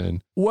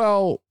neurotoxin.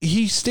 Well,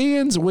 he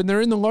stands when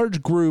they're in the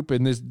large group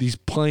in these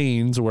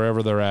planes,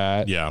 wherever they're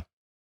at. Yeah.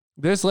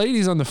 This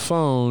lady's on the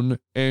phone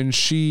and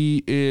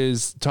she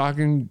is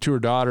talking to her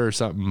daughter or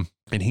something.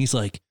 And he's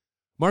like,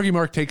 Marky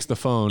Mark takes the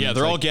phone. Yeah,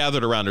 they're all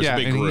gathered around. There's a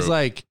big group. He's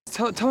like,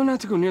 tell her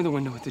not to go near the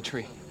window with the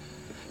tree.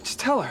 Just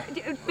tell her.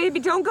 Baby,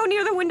 don't go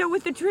near the window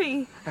with the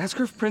tree. Ask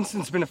her if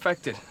Princeton's been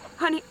affected.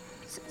 Honey,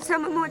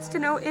 someone wants to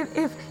know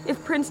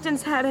if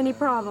Princeton's had any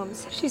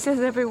problems. She says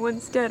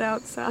everyone's dead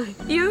outside.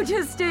 You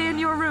just stay in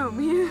your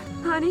room.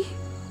 Honey,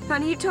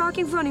 you're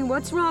talking funny.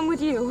 What's wrong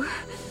with you?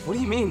 What do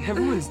you mean?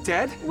 Everyone's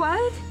dead?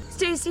 What?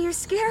 Stacy, you're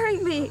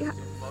scaring me.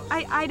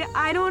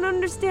 I don't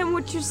understand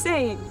what you're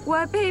saying.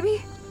 What,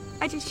 baby?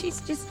 She's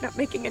just not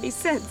making any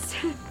sense.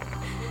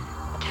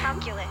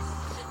 Calculus.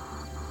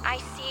 I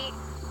see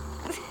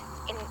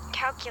in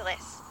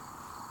calculus.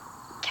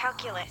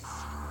 Calculus.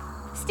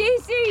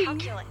 Stacy!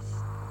 Calculus.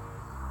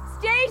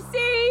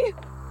 Stacy!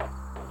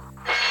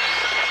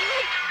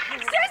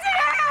 Stacy!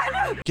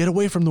 get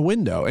away from the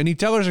window. And he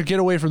tells her to get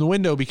away from the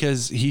window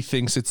because he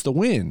thinks it's the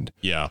wind.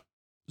 Yeah.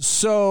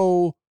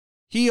 So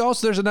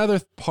there's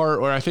another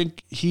part where I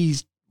think he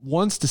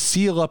wants to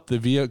seal up the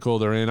vehicle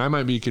they're in. I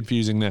might be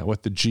confusing that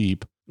with the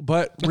Jeep,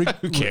 but who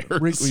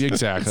cares?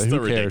 Exactly. It's Who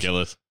cares?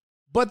 Ridiculous.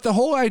 But the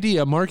whole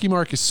idea, Marky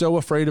Mark is so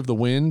afraid of the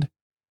wind,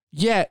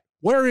 yet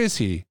where is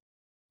he?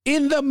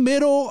 In the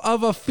middle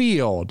of a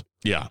field.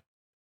 Yeah.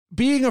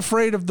 Being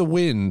afraid of the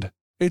wind.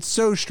 It's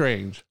so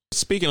strange.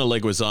 Speaking of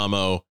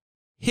Leguizamo,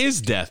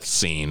 his death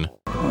scene.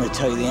 I'm going to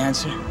tell you the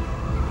answer.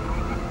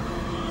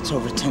 It's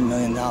over $10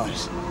 million.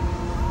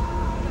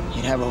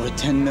 You'd have over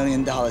 $10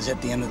 million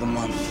at the end of the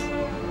month.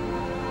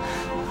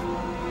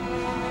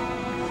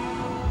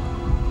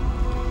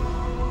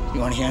 You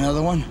want to hear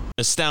another one?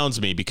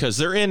 Astounds me because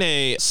they're in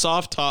a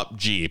soft top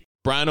Jeep.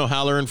 Brian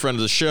O'Halloran, friend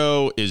of the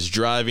show, is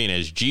driving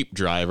as Jeep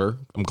driver.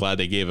 I'm glad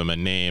they gave him a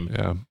name.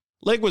 Yeah.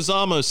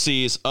 Leguizamo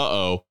sees,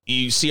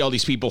 you see all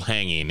these people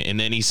hanging, and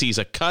then he sees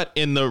a cut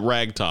in the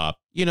ragtop.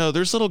 You know,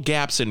 there's little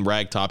gaps in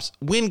ragtops.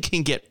 Wind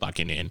can get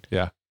fucking in.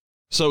 Yeah.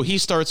 So he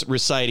starts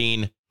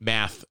reciting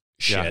math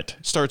shit.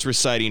 Yeah. Starts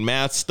reciting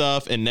math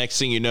stuff, and next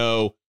thing you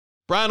know,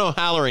 Brian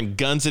O'Halloran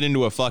guns it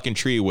into a fucking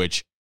tree,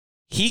 which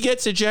he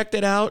gets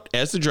ejected out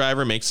as the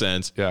driver, makes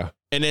sense. Yeah.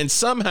 And then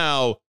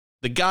somehow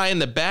the guy in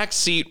the back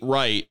seat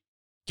right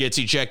gets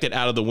ejected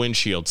out of the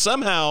windshield.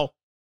 Somehow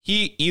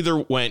he either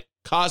went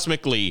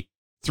cosmically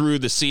through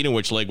the seat in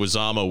which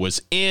Leguizamo was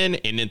in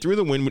and then through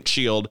the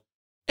windshield.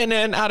 And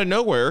then out of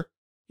nowhere,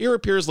 here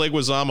appears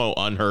Leguizamo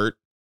unhurt.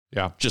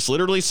 Yeah. Just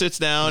literally sits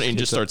down and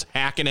just starts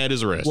hacking at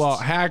his wrists. Well,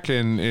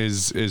 hacking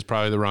is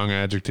probably the wrong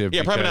adjective.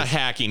 Yeah, probably not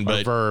hacking,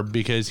 but verb,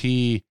 because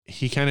he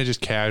kind of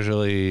just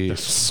casually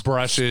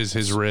brushes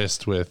his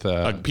wrist with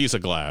a piece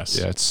of glass.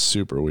 Yeah, it's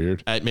super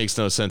weird. It makes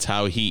no sense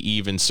how he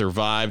even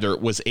survived or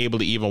was able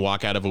to even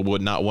walk out of it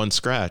with not one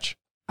scratch.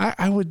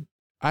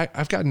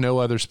 I've got no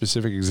other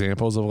specific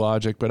examples of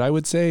logic, but I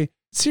would say,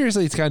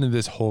 seriously, it's kind of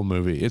this whole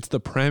movie. It's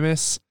the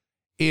premise.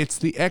 It's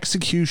the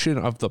execution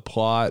of the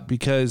plot,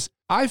 because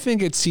I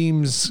think it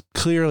seems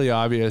clearly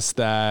obvious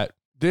that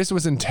this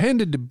was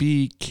intended to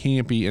be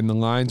campy and the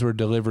lines were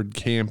delivered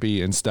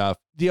campy and stuff.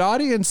 The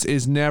audience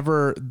is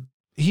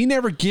he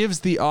never gives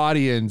the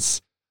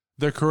audience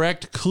the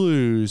correct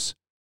clues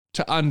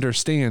to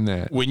understand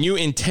that. When you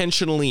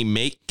intentionally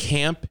make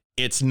camp,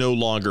 it's no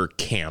longer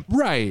camp.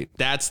 Right.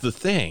 That's the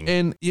thing.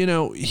 And,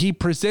 he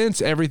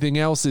presents everything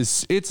else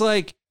it's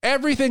like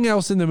everything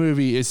else in the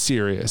movie is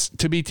serious,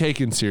 to be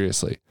taken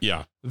seriously.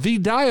 Yeah. The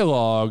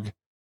dialogue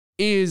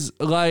is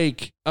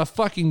like a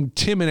fucking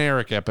Tim and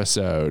Eric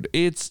episode.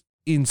 It's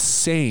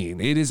insane.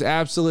 It is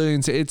absolutely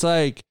insane. It's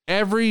like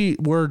every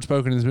word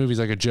spoken in this movie is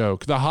like a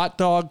joke. The hot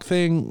dog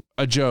thing,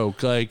 a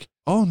joke. Like,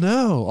 oh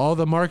no, all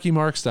the Marky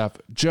Mark stuff,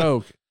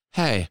 joke.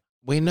 Hey,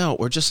 we know.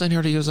 We're just in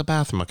here to use a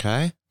bathroom,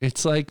 okay?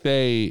 It's like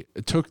they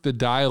took the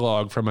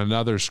dialogue from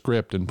another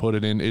script and put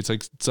it in. It's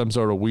like some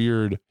sort of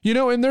weird,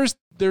 and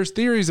there's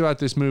theories about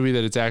this movie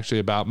that it's actually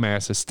about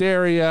mass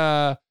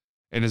hysteria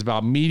and it's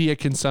about media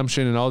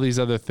consumption and all these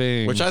other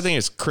things. Which I think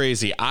is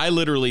crazy. I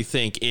literally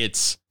think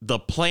it's the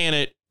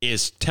planet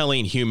is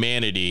telling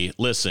humanity,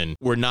 listen,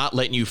 we're not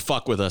letting you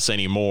fuck with us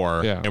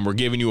anymore. Yeah. And we're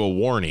giving you a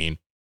warning.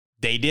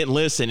 They didn't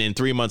listen. And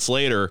 3 months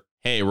later,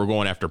 hey, we're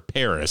going after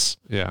Paris.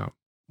 Yeah.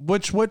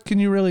 What can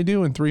you really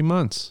do in 3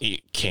 months? You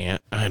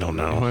can't. I don't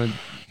know.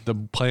 The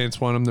plants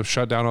want them to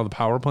shut down all the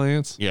power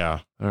plants?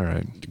 Yeah. All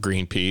right.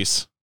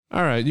 Greenpeace.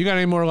 All right. You got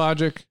any more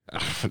logic?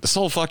 This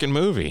whole fucking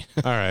movie.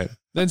 All right.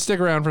 Then stick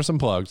around for some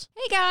plugs.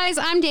 Hey guys,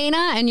 I'm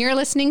Dana, and you're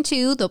listening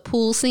to the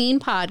Pool Scene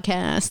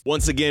Podcast.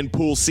 Once again,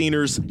 Pool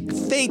Sceners,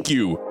 thank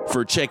you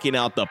for checking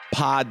out the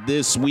pod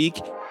this week.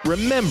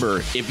 Remember,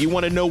 if you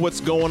want to know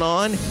what's going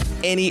on,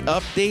 any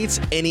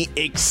updates, any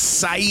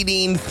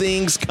exciting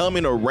things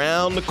coming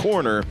around the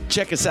corner,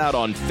 check us out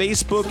on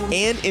Facebook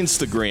and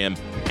Instagram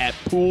at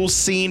Pool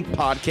Scene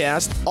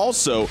Podcast.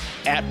 Also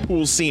at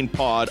Pool Scene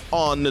Pod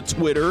on the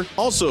Twitter.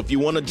 Also, if you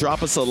want to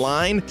drop us a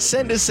line,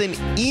 send us an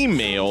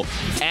email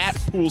at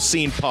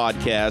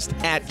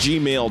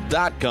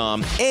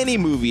poolscenepodcast@gmail.com. Any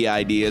movie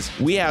ideas.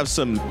 We have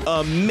some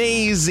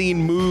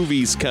amazing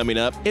movies coming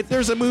up. If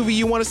there's a movie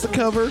you want us to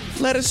cover,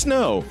 let us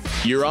know.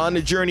 You're on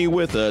the journey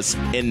with us.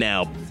 And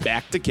now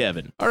back to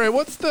Kevin. All right,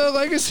 what's the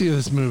legacy of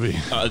this movie?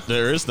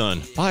 There is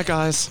none. Bye,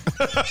 guys.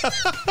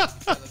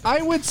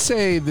 I would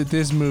say that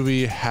this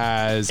movie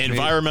has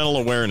environmental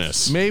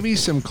awareness, maybe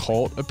some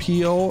cult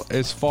appeal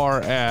as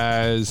far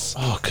as,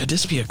 could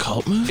this be a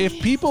cult movie?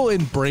 If people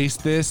embrace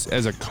this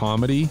as a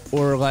comedy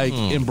or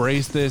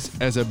embrace this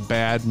as a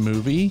bad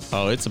movie.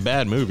 Oh, it's a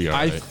bad movie. All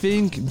right. I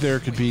think there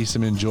could be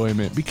some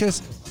enjoyment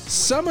because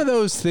some of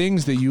those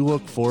things that you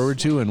look forward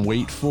to and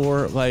wait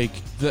for, like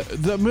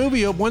the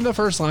movie, one of the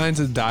first lines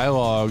of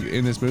dialogue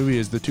in this movie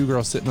is the two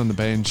girls sitting on the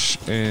bench,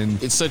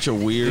 and it's such a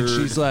weird. And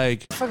she's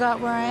like, I forgot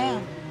where I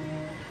am.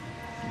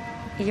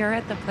 You're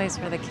at the place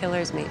where the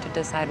killers meet to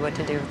decide what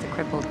to do with the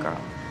crippled girl.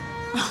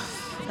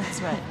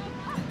 That's right.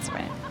 That's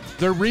right.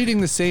 They're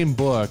reading the same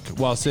book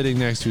while sitting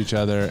next to each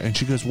other, and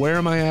she goes, "Where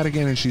am I at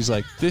again?" And she's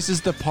like, "This is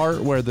the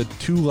part where the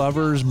two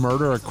lovers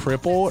murder a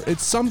cripple."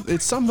 It's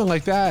something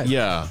like that.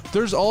 Yeah.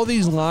 There's all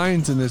these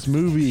lines in this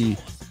movie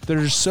that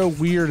are so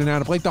weird and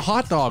out of, like the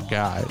hot dog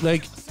guy.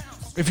 Like,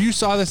 if you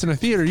saw this in a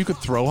theater, you could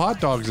throw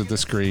hot dogs at the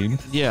screen.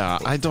 Yeah,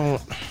 I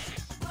don't.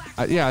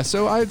 Yeah,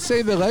 so I'd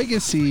say the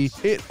legacy,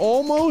 it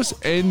almost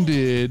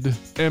ended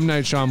M.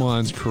 Night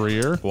Shyamalan's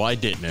career. Why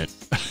didn't it?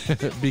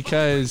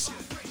 Because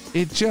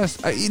it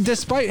just,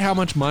 despite how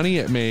much money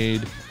it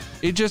made,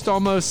 it just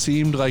almost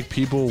seemed like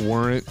people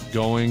weren't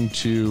going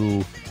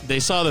to... They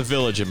saw The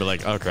Village and be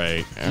like,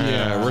 okay,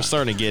 we're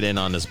starting to get in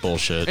on this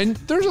bullshit. And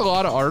there's a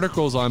lot of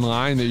articles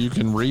online that you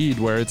can read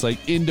where it's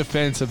like in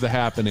defense of The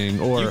Happening,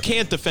 or you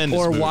can't defend this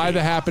or movie. why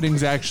The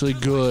Happening's actually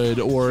good,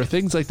 or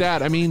things like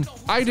that. I mean,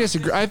 I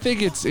disagree. I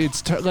think it's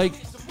like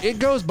it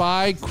goes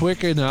by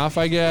quick enough,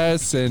 I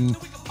guess. And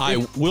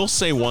I will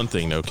say one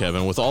thing though,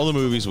 Kevin, with all the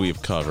movies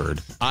we've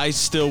covered, I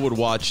still would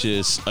watch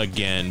this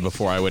again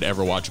before I would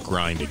ever watch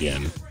Grind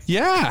again.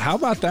 Yeah, how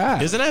about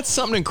that? Isn't that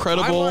something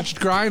incredible? I watched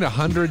Grind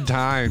 100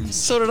 times.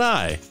 So did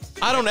I.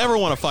 I don't ever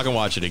want to fucking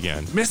watch it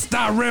again.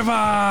 Mr.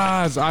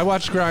 Rivers! I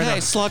watched Grind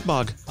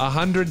Slugbug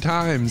 100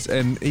 times,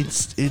 and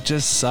it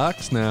just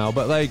sucks now.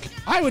 But like,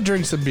 I would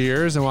drink some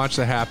beers and watch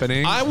The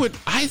Happening.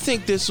 I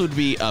think this would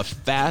be a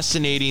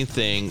fascinating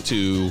thing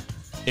to...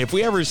 If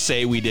we ever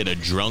say we did a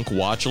drunk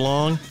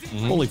watch-along,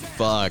 holy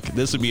fuck,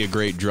 this would be a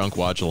great drunk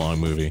watch-along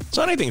movie.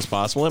 So anything's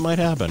possible. It might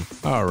happen.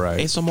 All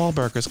right. Ate some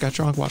Wahlburgers, got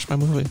drunk, watched my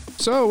movie.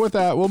 So with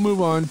that, we'll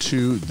move on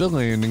to the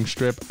landing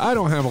strip. I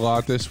don't have a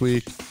lot this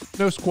week.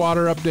 No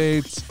squatter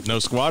updates. No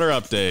squatter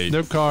update.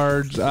 No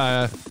cards.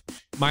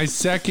 My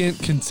second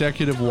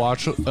consecutive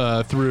watch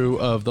through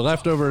of The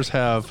Leftovers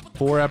have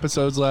 4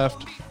 episodes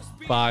left.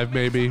 5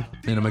 maybe.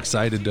 And I'm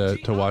excited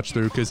to watch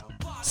through because...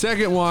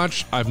 Second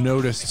watch, I've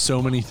noticed so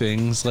many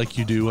things like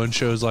you do on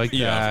shows like that.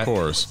 Yeah, of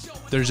course.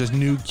 There's just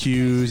new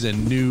cues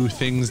and new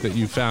things that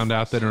you found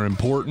out that are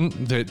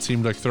important that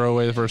seemed like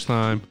throwaway the first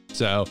time.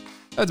 So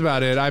that's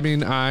about it. I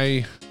mean,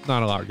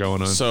 not a lot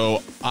going on.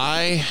 So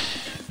I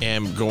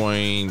am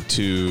going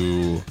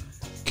to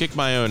kick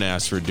my own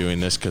ass for doing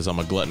this because I'm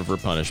a glutton for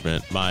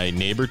punishment. My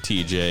neighbor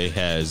TJ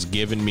has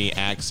given me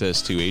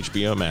access to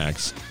HBO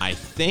Max. I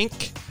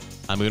think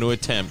I'm going to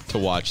attempt to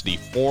watch the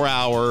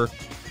 4-hour,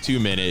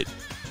 2-minute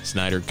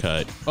Snyder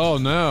cut. Oh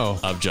no.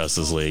 Of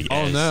Justice League.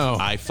 Oh no.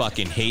 I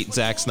fucking hate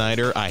Zack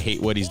Snyder. I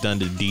hate what he's done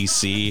to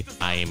DC.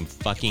 I am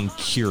fucking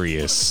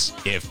curious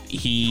if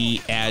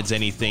he adds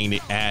anything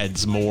that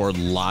adds more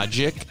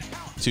logic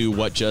to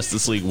what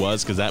Justice League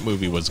was, because that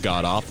movie was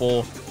god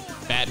awful.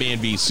 Batman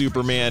v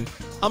Superman.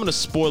 I'm gonna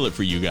spoil it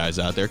for you guys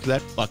out there because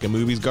that fucking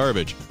movie's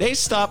garbage. They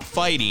stop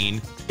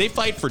fighting. They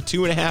fight for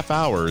 2.5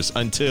 hours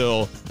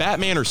until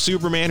Batman or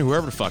Superman,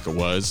 whoever the fuck it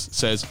was,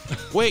 says,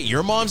 "Wait,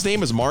 your mom's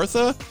name is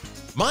Martha?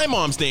 My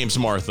mom's name's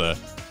Martha.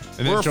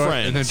 We're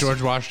friends." And then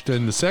George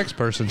Washington, the sex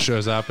person,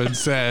 shows up and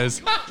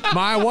says,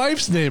 "My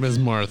wife's name is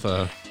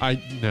Martha."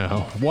 I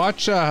know.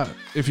 Watch,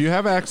 if you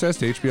have access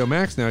to HBO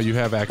Max now, you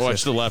have access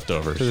Watch The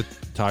Leftovers. to the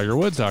Tiger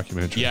Woods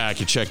documentary. Yeah, I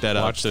can check that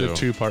out too. Watch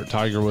the 2-part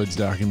Tiger Woods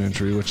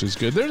documentary, which is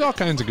good. There's all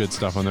kinds of good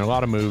stuff on there. A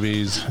lot of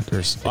movies.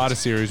 There's a lot of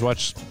series.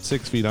 Watch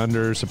 6 Feet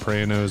Under,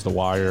 Sopranos, The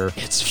Wire.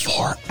 It's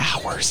 4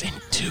 hours and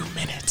 2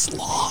 minutes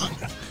long.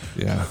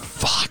 Yeah.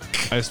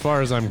 Fuck. As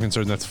far as I'm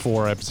concerned, that's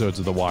 4 episodes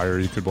of The Wire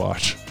you could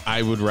watch.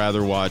 I would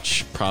rather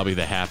watch probably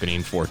The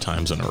Happening 4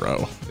 times in a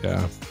row.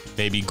 Yeah.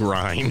 Maybe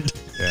Grind.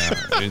 Yeah.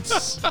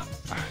 It's...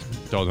 I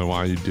don't know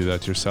why you do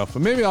that to yourself,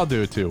 but maybe I'll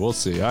do it too. We'll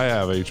see. I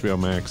have HBO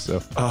Max,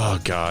 so. Oh,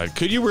 God.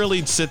 Could you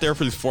really sit there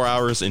for 4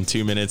 hours and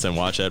 2 minutes and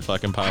watch that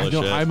fucking pile of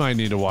shit? I might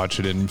need to watch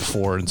it in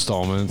 4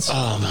 installments.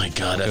 Oh, my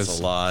God. That's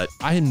a lot.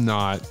 I'm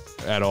not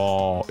at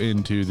all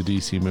into the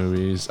DC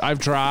movies. I've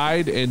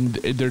tried, and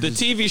they're The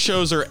TV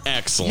shows are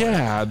excellent.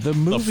 Yeah, the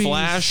movies. The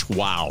Flash,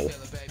 wow.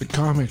 The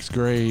comics,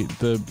 great.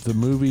 The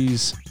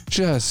movies,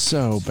 just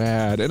so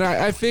bad. And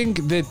I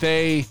think that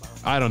they...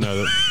 I don't know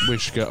that we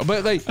should go.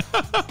 But like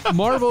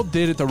Marvel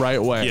did it the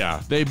right way.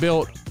 Yeah. They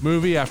built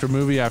movie after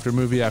movie after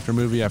movie after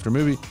movie after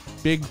movie.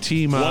 Big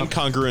team up. One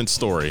congruent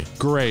story.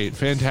 Great.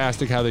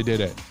 Fantastic how they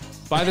did it.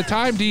 By the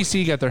time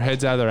DC got their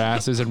heads out of their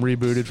asses and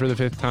rebooted for the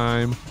 5th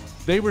time,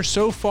 they were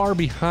so far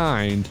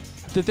behind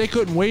that they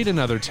couldn't wait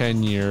another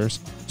 10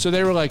 years. So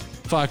they were like,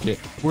 fuck it.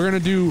 We're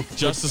going to do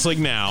Justice League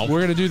now. We're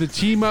going to do the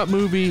team up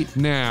movie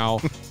now,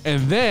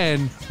 and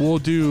then we'll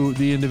do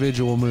the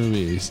individual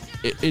movies.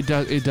 It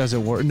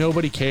doesn't work.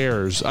 Nobody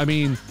cares. I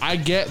mean, I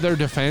get their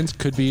defense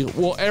could be,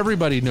 well,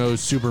 everybody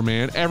knows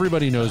Superman.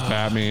 Everybody knows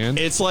Batman.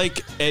 It's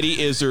like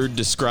Eddie Izzard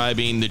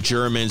describing the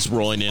Germans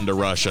rolling into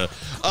Russia.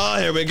 Oh,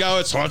 here we go.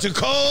 It's far too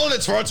cold.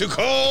 It's far too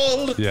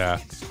cold. Yeah,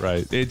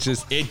 right.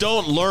 It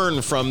don't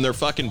learn from their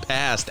fucking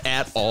past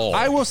at all.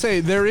 I will say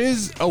there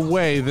is a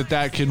way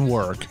that can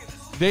work.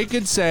 They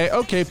could say,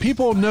 okay,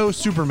 people know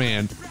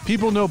Superman.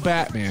 People know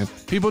Batman.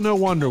 People know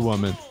Wonder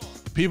Woman.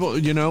 People,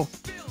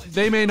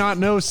 they may not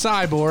know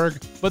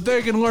Cyborg, but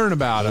they can learn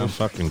about him. Who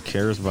fucking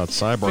cares about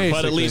Cyborg? Basically.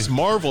 But at least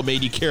Marvel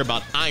made you care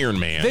about Iron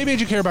Man. They made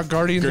you care about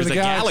Guardians of the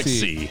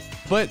Galaxy.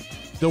 But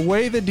the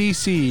way that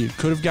DC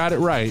could have got it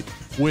right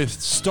with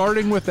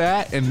starting with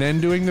that and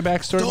then doing the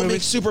backstory Don't movie.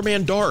 make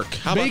Superman dark.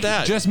 How about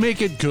that? Just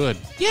make it good.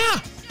 Yeah.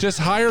 Just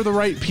hire the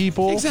right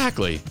people.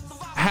 Exactly.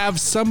 Have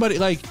somebody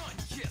like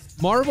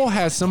Marvel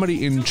has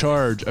somebody in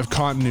charge of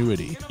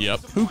continuity.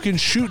 Yep. Who can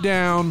shoot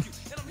down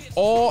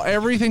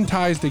everything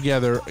ties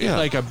together in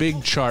like a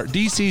big chart.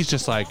 DC's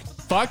just like,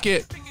 fuck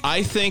it.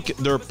 I think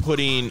they're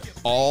putting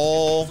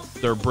all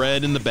their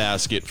bread in the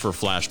basket for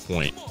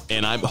Flashpoint,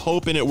 and I'm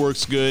hoping it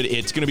works good.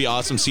 It's going to be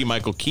awesome to see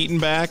Michael Keaton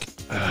back,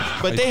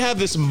 but they have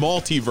this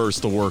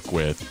multiverse to work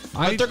with.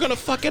 But they're going to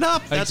fuck it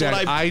up. That's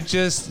exactly. what I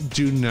just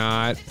do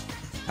not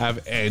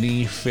have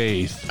any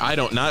faith. I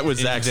don't. Not with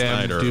Zack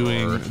Snyder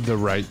doing the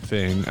right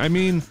thing. I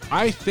mean,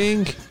 I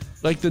think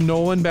like the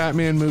Nolan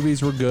Batman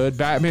movies were good.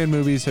 Batman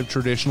movies have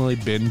traditionally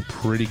been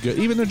pretty good.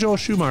 Even the Joel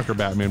Schumacher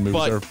Batman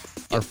movies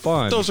are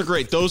fun. Those are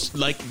great. Those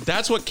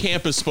that's what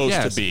camp is supposed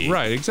to be.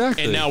 Right,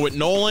 exactly. And now with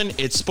Nolan,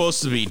 it's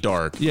supposed to be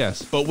dark.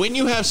 Yes. But when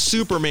you have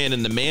Superman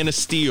and the Man of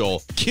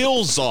Steel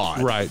kill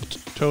Zod. Right.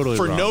 Totally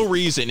for wrong. no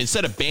reason.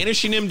 Instead of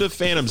banishing him to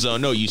Phantom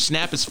Zone, no, you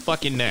snap his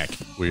fucking neck.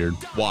 Weird.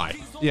 Why?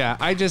 Yeah,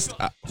 I just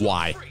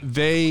why?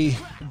 They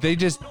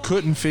just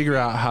couldn't figure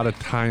out how to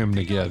tie them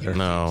together.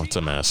 No, it's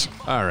a mess.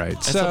 All right.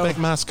 It's a big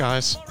mess,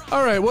 guys.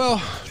 All right,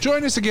 well,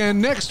 join us again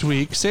next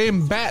week.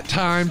 Same bat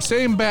time,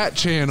 same bat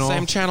channel.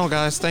 Same channel,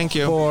 guys. Thank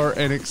you. For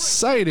an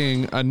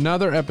exciting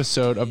another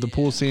episode of the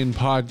Pool Scene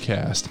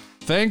Podcast.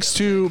 Thanks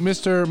to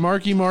Mr.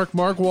 Mark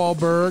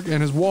Wahlberg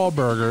and his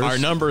Wahlburgers.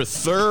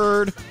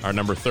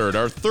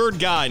 Our third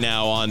guy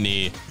now on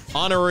the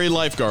honorary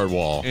lifeguard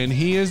wall. And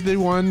he is the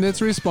one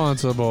that's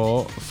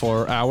responsible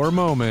for our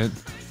moment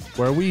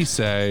where we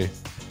say,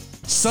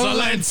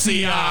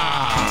 Silencia!